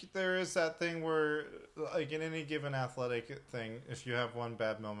I think there is that thing where, like in any given athletic thing, if you have one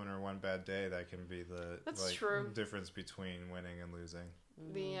bad moment or one bad day, that can be the That's true. difference between winning and losing.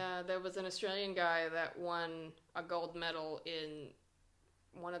 There was an Australian guy that won a gold medal in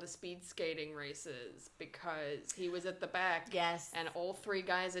one of the speed skating races because he was at the back. Yes. And all three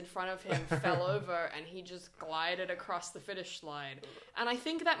guys in front of him fell over and he just glided across the finish line. And I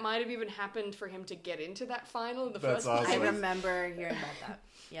think that might have even happened for him to get into that final in the That's first awesome. place. I remember hearing about that.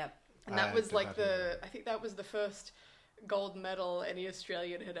 Yep. And that I was did like not hear I think that was the first gold medal any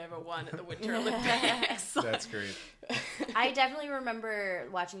Australian had ever won at the Winter Olympics. That's great. I definitely remember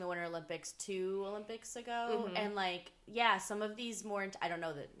watching the Winter Olympics 2 Olympics ago, and some of these more, I don't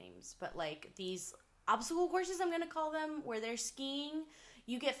know the names, but like these obstacle courses, I'm going to call them, where they're skiing,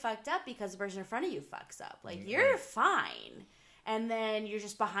 you get fucked up because the person in front of you fucks up. Like, you're fine, and then you're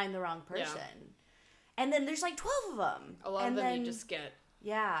just behind the wrong person. And then there's like 12 of them. A lot and of them then, you just get.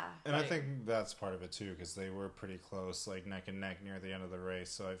 Yeah. And I Right. think that's part of it too, because they were pretty close, like neck and neck near the end of the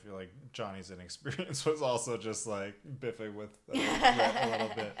race. So I feel like Johnny's inexperience was also just like biffing with Brett a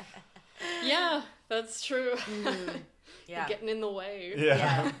little bit. Yeah, that's true. Yeah. Getting in the way.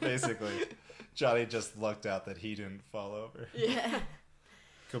 Yeah, basically. Johnny just lucked out that he didn't fall over. Yeah.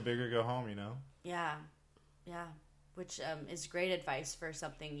 Go big or go home, Yeah. Yeah. Which is great advice for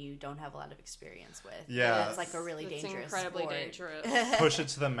something you don't have a lot of experience with. Yeah. It's like a really It's dangerous incredibly sport. dangerous. Push it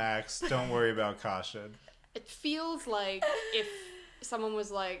to the max. Don't worry about caution. It feels like if someone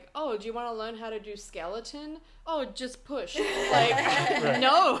was like, "Oh, do you want to learn how to do skeleton? Oh, just push." Like,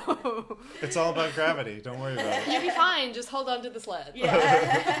 no. It's all about gravity. Don't worry about it. You'll be fine. Just hold on to the sled.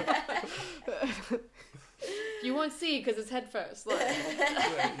 Yeah. You won't see because it's head first. Look.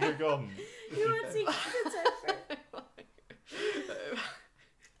 You're golden. You won't see it's over.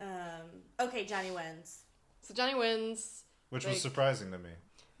 Okay, Johnny wins. So Johnny wins. Which Like- was surprising to me.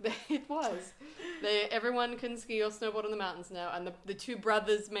 It was. Everyone can ski or snowboard on the mountains now, and the two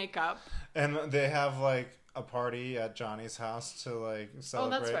brothers make up. And they have like a party at Johnny's house to like Oh,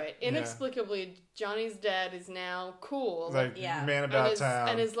 celebrate. that's right. Yeah. Inexplicably, Johnny's dad is now cool. Like Yeah. man and about is, town.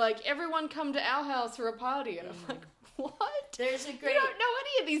 and is like, everyone come to our house for a party. And I'm like, What? There's a You great. don't know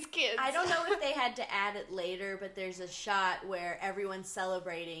any of these kids. I don't know if they had to add it later, but there's a shot where everyone's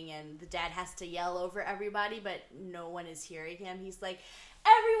celebrating and the dad has to yell over everybody, but no one is hearing him. He's like,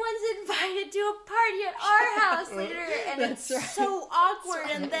 everyone's invited to a party at our house later, and it's so awkward.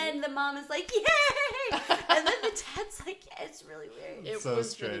 And then the mom is like, yay! And then the dad's like, yeah, it's really weird. It So was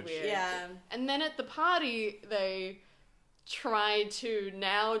strange. really weird. Yeah. And then at the party, they try to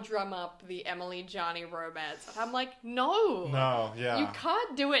now drum up the Emily Johnny romance. And I'm like, no. No, yeah. You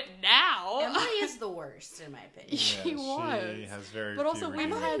can't do it now. Emily is the worst, in my opinion. She was. She has very But also few we've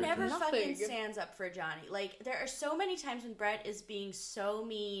redeeming had Emily never features. nothing. fucking stands up for Johnny. Like, there are so many times when Brett is being so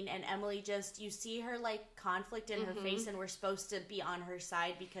mean and Emily just, you see her, like, conflict in her face and we're supposed to be on her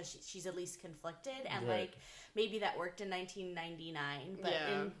side because she's at least conflicted. And, Right. like, maybe that worked in 1999, but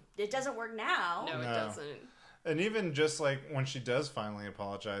Yeah. it doesn't work now. No, it No. doesn't. And even just like when she does finally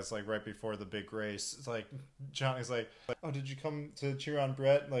apologize, like right before the big race, it's like Johnny's like, "Oh, did you come to cheer on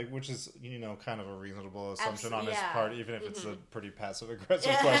Brett?" Like, which is kind of a reasonable assumption on his yeah. part, even if it's a pretty passive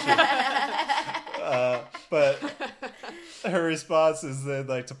aggressive question. But her response is then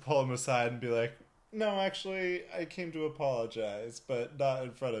like to pull him aside and be like, "No, actually, I came to apologize, but not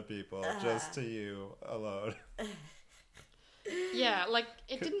in front of people, just to you alone." Yeah, like,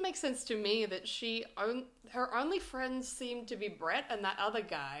 it didn't make sense to me that her only friends seemed to be Brett and that other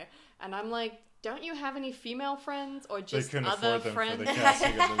guy. And I'm like, don't you have any female friends or They just couldn't other afford them friends? for the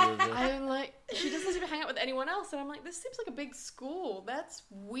casting of the movie. I'm like, she doesn't seem to hang out with anyone else. And I'm like, this seems like a big school. That's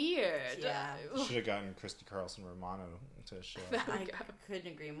weird. Yeah. Should have gotten Christy Carlson Romano to show up. There I we go.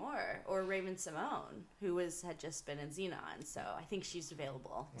 couldn't agree more. Or Raven Simone, who had just been in Xenon, so I think she's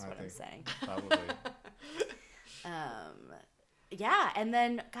available, is what I'm saying. Probably. Yeah, and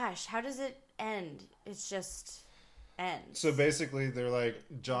then, gosh, how does it end? It's just ends. So basically, they're like,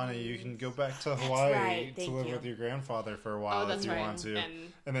 Johnny, you can go back to Hawaii right, to thank live you. with your grandfather for a while Oh, that's if you right. want to.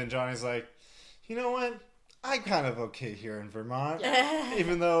 And- And then Johnny's like, you know what? I'm kind of okay here in Vermont. Yeah.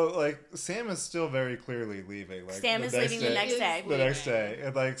 Even though, like, Sam is still very clearly leaving. Like, Sam the is next leaving the day- next day. The next day.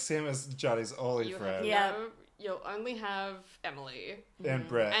 And, like, Sam is Johnny's only You friend. have Yeah. you'll only have Emily. And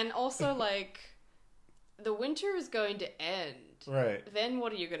Brett. And also, like, the winter is going to end. Right. Then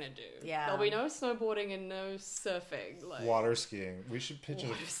what are you gonna do? Yeah. There'll be no snowboarding and no surfing. Like, Water skiing. We should pitch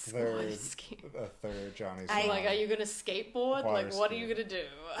Water a skiing. third Johnny's I- Like, are you gonna skateboard? Water Like, what are skiing. you gonna do?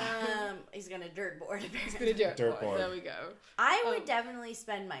 He's gonna dirt board. He's gonna do it. Dirt board. There we go. I would definitely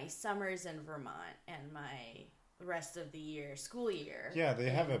spend my summers in Vermont and my rest of the year, school year. Yeah, they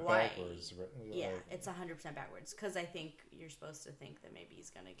have in it Hawaii. backwards. Right? Yeah, Like- it's 100% backwards because I think you're supposed to think that maybe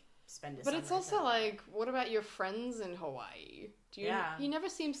he's gonna spend his. But it's summers also in- like, what about your friends in Hawaii? Yeah. He never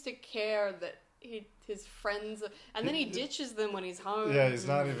seems to care that his friends, and then he ditches them when he's home. Yeah, he's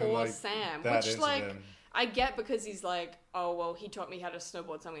not even, for like, Sam, that which into like them. I get because he's like, oh well, he taught me how to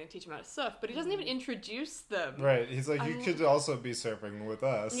snowboard, so I'm going to teach him how to surf. But he doesn't even introduce them. Right. He's like, you could also be surfing with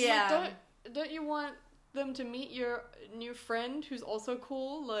us. Yeah. Like, don't you want them to meet your new friend who's also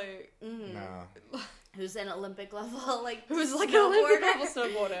cool? Like, No. who's an Olympic level, like who's like an Olympic snowboarder, level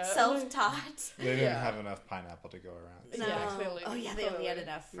snowboarder? self-taught. They didn't Yeah. have enough pineapple to go around. No. Yeah, clearly. Oh yeah, they only had Clearly.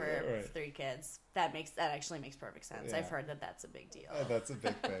 enough for Yeah, right. 3 kids. That actually makes perfect sense. Yeah. I've heard that that's a big deal That's a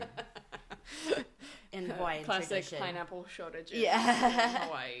big thing. in Hawaiian Classic tradition. pineapple shortage in Yeah.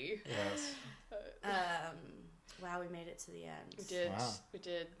 Hawaii. Yes. Wow, we made it to the end. We did. Wow. We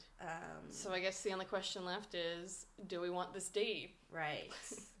did. Um, So I guess the only question left is, do we want this D? right.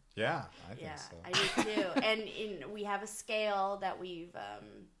 Yeah, I think Yeah, so. I do too. And we have a scale that we've Yeah,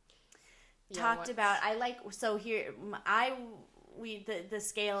 talked what's- about. I like so here. The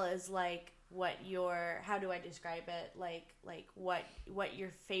scale is like how do I describe it? Like what your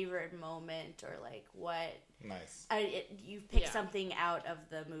favorite moment or like what Nice. you pick Yeah. something out of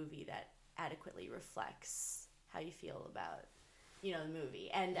the movie that adequately reflects how you feel about the movie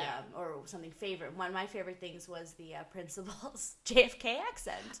and Yeah. or something favorite. One of my favorite things was the principal's JFK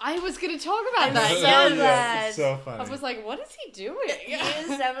accent. I was going to talk about I'm that. so yes. glad. It's so I funny. was like, what is he doing? He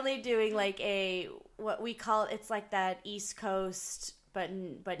is definitely doing like what we call it's like that East Coast, but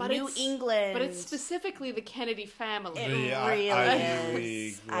New it's- England. But it's specifically the Kennedy family. It The really Ivy is.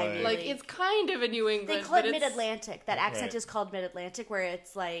 League, Ivy like, League. it's kind of a New England. They call it but it's- Mid-Atlantic. That accent Right. is called Mid-Atlantic, where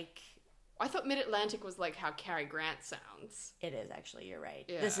it's like I thought Mid-Atlantic was like how Cary Grant sounds. it is actually. You're right.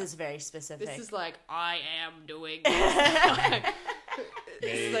 Yeah. This is very specific. This is like, I am doing this.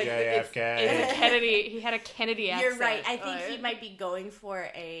 It's like, JFK. it's a Kennedy. He had a Kennedy accent. You're right. I think Like- he might be going for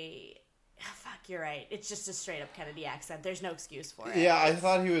a fuck, you're right. It's just a straight up Kennedy accent. There's no excuse for it. Yeah, I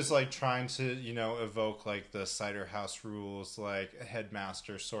thought he was like trying to, evoke like the cider house rules, like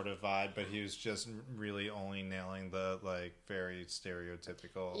headmaster sort of vibe, but he was just really only nailing the like very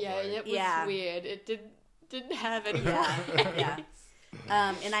stereotypical. Yeah, like, and it was Yeah. weird. It didn't have any. Yeah.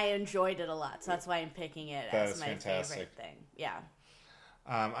 And I enjoyed it a lot, so that's why I'm picking it That as is my fantastic. favorite thing. Yeah.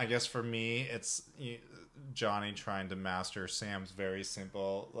 I guess for me, it's Johnny trying to master Sam's very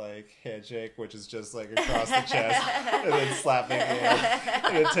simple like handshake, which is just like across the chest and then slapping it,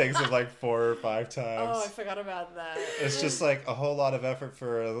 and it takes him like 4 or 5 times. Oh, I forgot about that. It's just like a whole lot of effort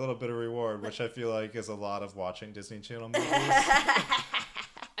for a little bit of reward, which I feel like is a lot of watching Disney Channel movies.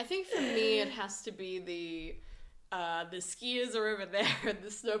 I think for me, it has to be the skiers are over there and the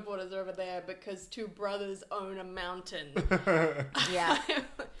snowboarders are over there because two brothers own a mountain. Yeah.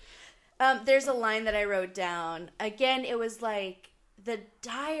 There's a line that I wrote down. Again, it was like the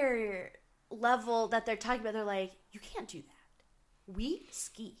dire level that they're talking about. They're like, you can't do that. We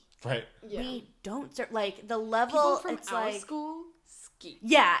ski. Right. Yeah. We don't like the level. People from it's our like school ski.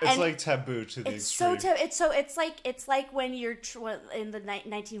 yeah, It's and like taboo to the it's so extreme. it's like when you're in the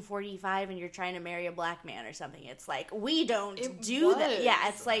 1945 and you're trying to marry a black man or something. It's like we don't It do that. was. Yeah,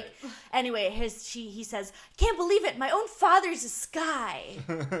 it's like anyway. He says, "Can't believe it. My own father's a sky,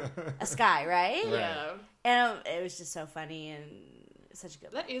 right?" Yeah. And it was just so funny and such a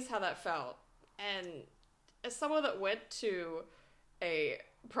good. That is how that felt. And as someone that went to a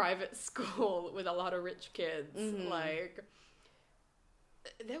private school with a lot of rich kids, like,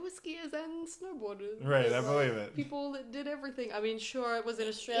 there were skiers and snowboarders. Right, I Like, believe it. People that did everything. I mean, sure, it was in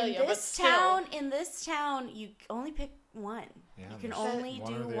Australia, in but this still, town, you only pick one. Yeah, you can there's only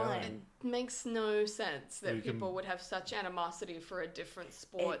one do or the other. one. it makes no sense that You can- people would have such animosity for a different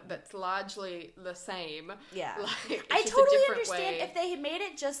sport that's largely the same. Yeah. Like, it's I just a totally different understand way. if they had made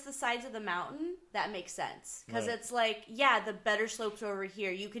it just the sides of the mountain, that makes sense. Because Right. it's like, yeah, the better slopes over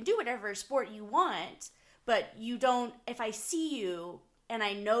here. You can do whatever sport you want, but you don't, if I see you and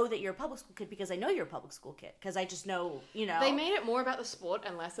I know that you're a public school kid because I know you're a public school kid, because I just know, They made it more about the sport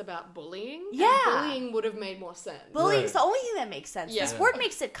and less about bullying. and Yeah. bullying would have made more sense. bullying's Right. the only thing that makes sense. Yeah. The sport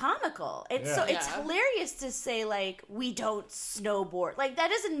makes it comical. It's so Yeah. it's Yeah. hilarious to say like we don't snowboard. Like that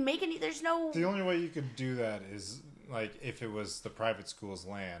doesn't make any. There's no. The only way you could do that is like if it was the private school's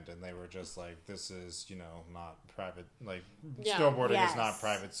land and they were just like, this is not private. Like Yeah. snowboarding Yes. is not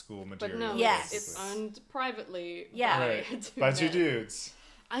private school But material. no, Yes. it's owned privately. Yeah. by Right. two By two men. dudes,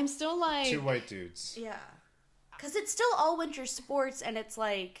 I'm still like, 2 white dudes. Yeah. Because it's still all winter sports, and it's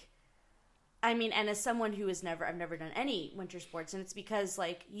like, I mean, and as someone who I've never done any winter sports, and it's because,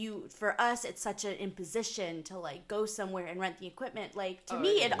 like, for us, it's such an imposition to, like, go somewhere and rent the equipment. Like, to Oh,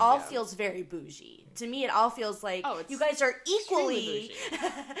 me, it it is, all yeah. feels very bougie. To me, it all feels like Oh, it's you guys are extremely equally,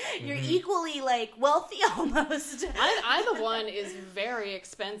 bougie. you're equally, like, wealthy almost. Either one is very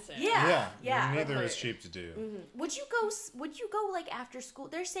expensive. Yeah. Yeah. Neither is cheap to do. Would you go, like, after school?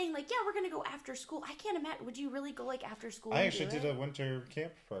 They're saying, like, yeah, we're going to go after school. I can't imagine. Would you really go, like, after school? I and actually do did it? a winter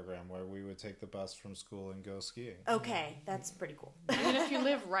camp program where we would take the bus from school and go skiing. Okay, that's pretty cool. I mean, if you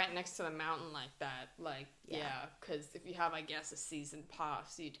live right next to the mountain like that, like, Yeah. yeah, because if you have, I guess, a season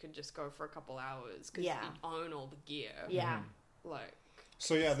pass, you could just go for a couple hours because Yeah. you own all the gear. Yeah. Like,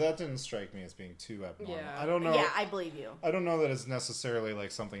 So yeah, that didn't strike me as being too abnormal. Yeah. I don't know. Yeah, I believe you. I don't know that it's necessarily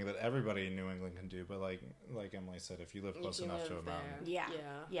like something that everybody in New England can do, but like Emily said, if you live if close you enough to a live mountain, there. Yeah.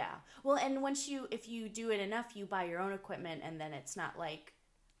 Yeah. Yeah. Well, and if you do it enough, you buy your own equipment, and then it's not like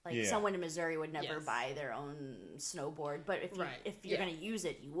Yeah. someone in Missouri would never Yes. buy their own snowboard, but if Right. if you're Yeah. going to use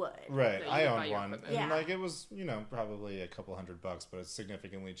it, you would. right? Yeah, I you buy owned your one, equipment. and Yeah. like it was probably a couple $100, but it's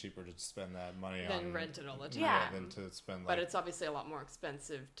significantly cheaper to spend that money Then on rent it all the time. Yeah. than to spend. But Like, it's obviously a lot more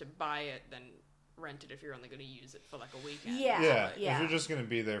expensive to buy it than rent it if you're only going to use it for like a weekend. Yeah. yeah, Yeah. if you're just going to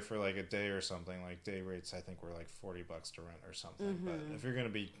be there for like a day or something, like day rates I think were like $40 to rent or something. But if you're going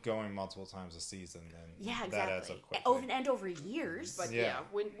to be going multiple times a season, then Mm-hmm. Yeah, that adds exactly. up quickly. And over years. But Yeah.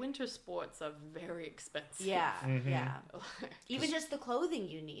 yeah, winter sports are very expensive. yeah, Mm-hmm. yeah. Even just the clothing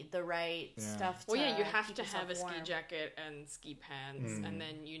you need, the right Yeah. stuff. Well, yeah, you to have keep to have a yourself ski warm. jacket and ski pants, and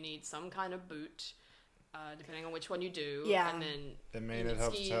then you need some kind of boot, depending on which one you do. Yeah. And then I mean, you need it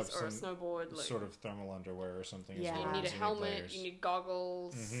helps skis to have or a some snowboard. Like, sort of thermal underwear or something. Yeah. as you well need a as helmet. layers. You need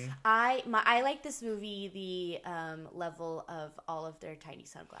goggles. I like this movie the level of all of their tiny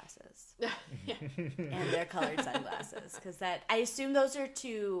sunglasses Yeah. and their colored sunglasses because that I assume those are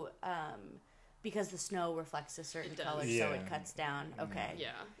to because the snow reflects a certain It does. color, so Yeah. it cuts down. Okay,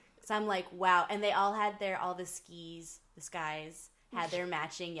 Yeah. so I'm like, wow, and they all had all the skis, the skies, had their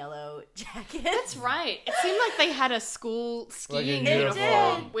matching yellow jackets. That's right. It seemed like they had a school skiing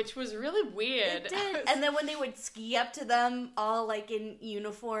uniform. which was really weird. It did. And then when they would ski up to them all like in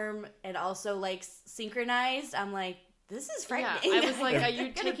uniform and also like synchronized, I'm like, this is frightening. Yeah, I was like, are you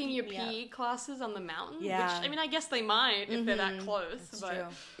Gonna taking beat your me up. PE classes on the mountain? Yeah. Which, I mean, I guess they might if they're that close. It's But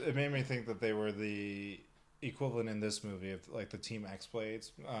true. It made me think that they were the equivalent in this movie of like the Team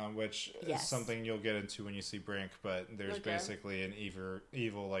X-Blades, which Yes. is something you'll get into when you see Brink, but there's Okay. basically an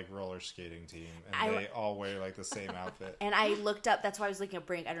evil like roller skating team, and they all wear like the same outfit. And I looked up, that's why I was looking at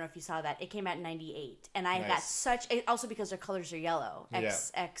Brink. I don't know if you saw that. It came out in 98. And I got Nice. such, also because their colors are yellow.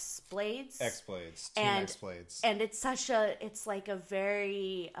 X Blades. X-Blades, Team And- X-Blades. And it's it's like a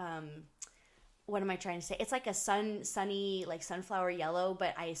very, what am I trying to say? It's like a sunny, like sunflower yellow,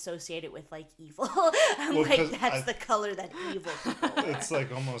 but I associate it with like evil. I'm Well, like, 'cause that's the color that evil people wear. It's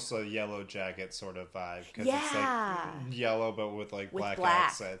like almost a Yellow Jacket sort of vibe because Yeah. it's like yellow but with like With black black.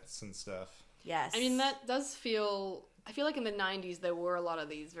 accents and stuff. Yes. I mean, that does feel. I feel like in the 90s there were a lot of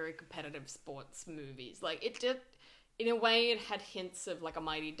these very competitive sports movies. Like, it did. In a way, it had hints of like a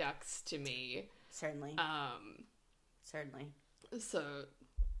Mighty Ducks to me. Certainly. Certainly. So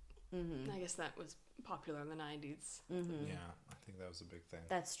I guess that was popular in the 90s. Yeah, I think that was a big thing.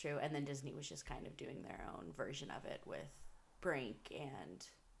 That's true. And then Disney was just kind of doing their own version of it with Brink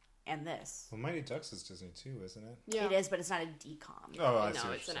and this. Well, Mighty Ducks is Disney too, isn't it? Yeah. It is, but it's not a decom. Oh, I No, see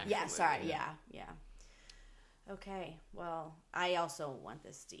what it's you're an saying. actual Yeah, sorry. movie. Yeah. Okay. Well, I also want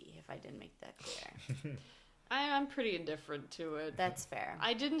this D, if I didn't make that clear. I'm pretty indifferent to it. That's fair.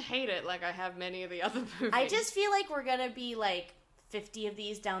 I didn't hate it like I have many of the other movies. I just feel like we're going to be like 50 of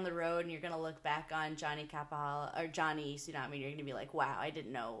these down the road, and you're going to look back on Johnny Capohala or Johnny Tsunami, and you're going to be like, wow, I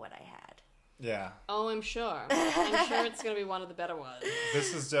didn't know what I had. Yeah, Oh, I'm sure. I'm sure it's going to be one of the better ones.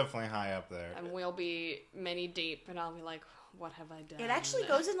 this is definitely high up there. And we'll be many deep, and I'll be like, what have I done? It actually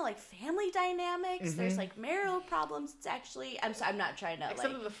goes into like family dynamics. There's like marital problems. It's actually, I'm not trying to Except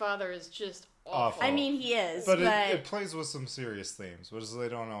like. that the father is just Awful. awful. I mean, he is, But but, it plays with some serious themes, which they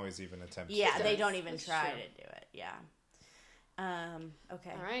don't always even attempt. yeah, to they do. don't even That's try true. to do it. Yeah.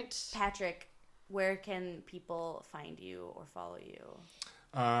 Okay. All right. Patrick, where can people find you or follow you?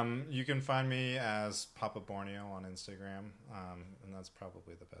 You can find me as Papa Borneo on Instagram, and that's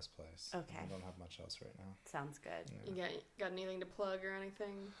probably the best place. Okay. I don't have much else right now. Sounds good. You got anything to plug or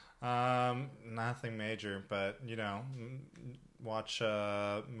anything? Nothing major, but you know, watch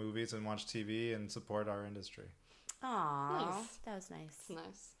movies and watch TV and support our industry. Aw, Nice. that was nice. It's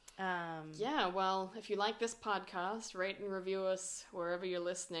nice. Yeah. Yeah, well, if you like this podcast, rate and review us wherever you're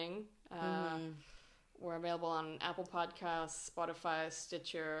listening. We're available on Apple Podcasts, Spotify,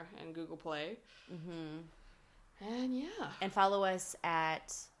 Stitcher, and Google Play. And yeah. And follow us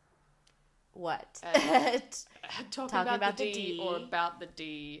at what? At Talking Talking about the D, or About the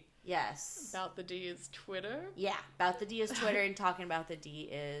D. Yes. About the D is Twitter. Yeah. About the D is Twitter, and Talking About the D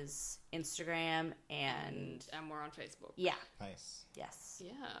is Instagram, and And we're on Facebook. yeah. Nice. Yes.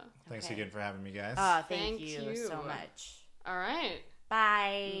 Yeah. Thanks Okay. again for having me, guys. Thank Thank you you. so much. All right.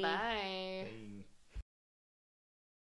 Bye. Bye.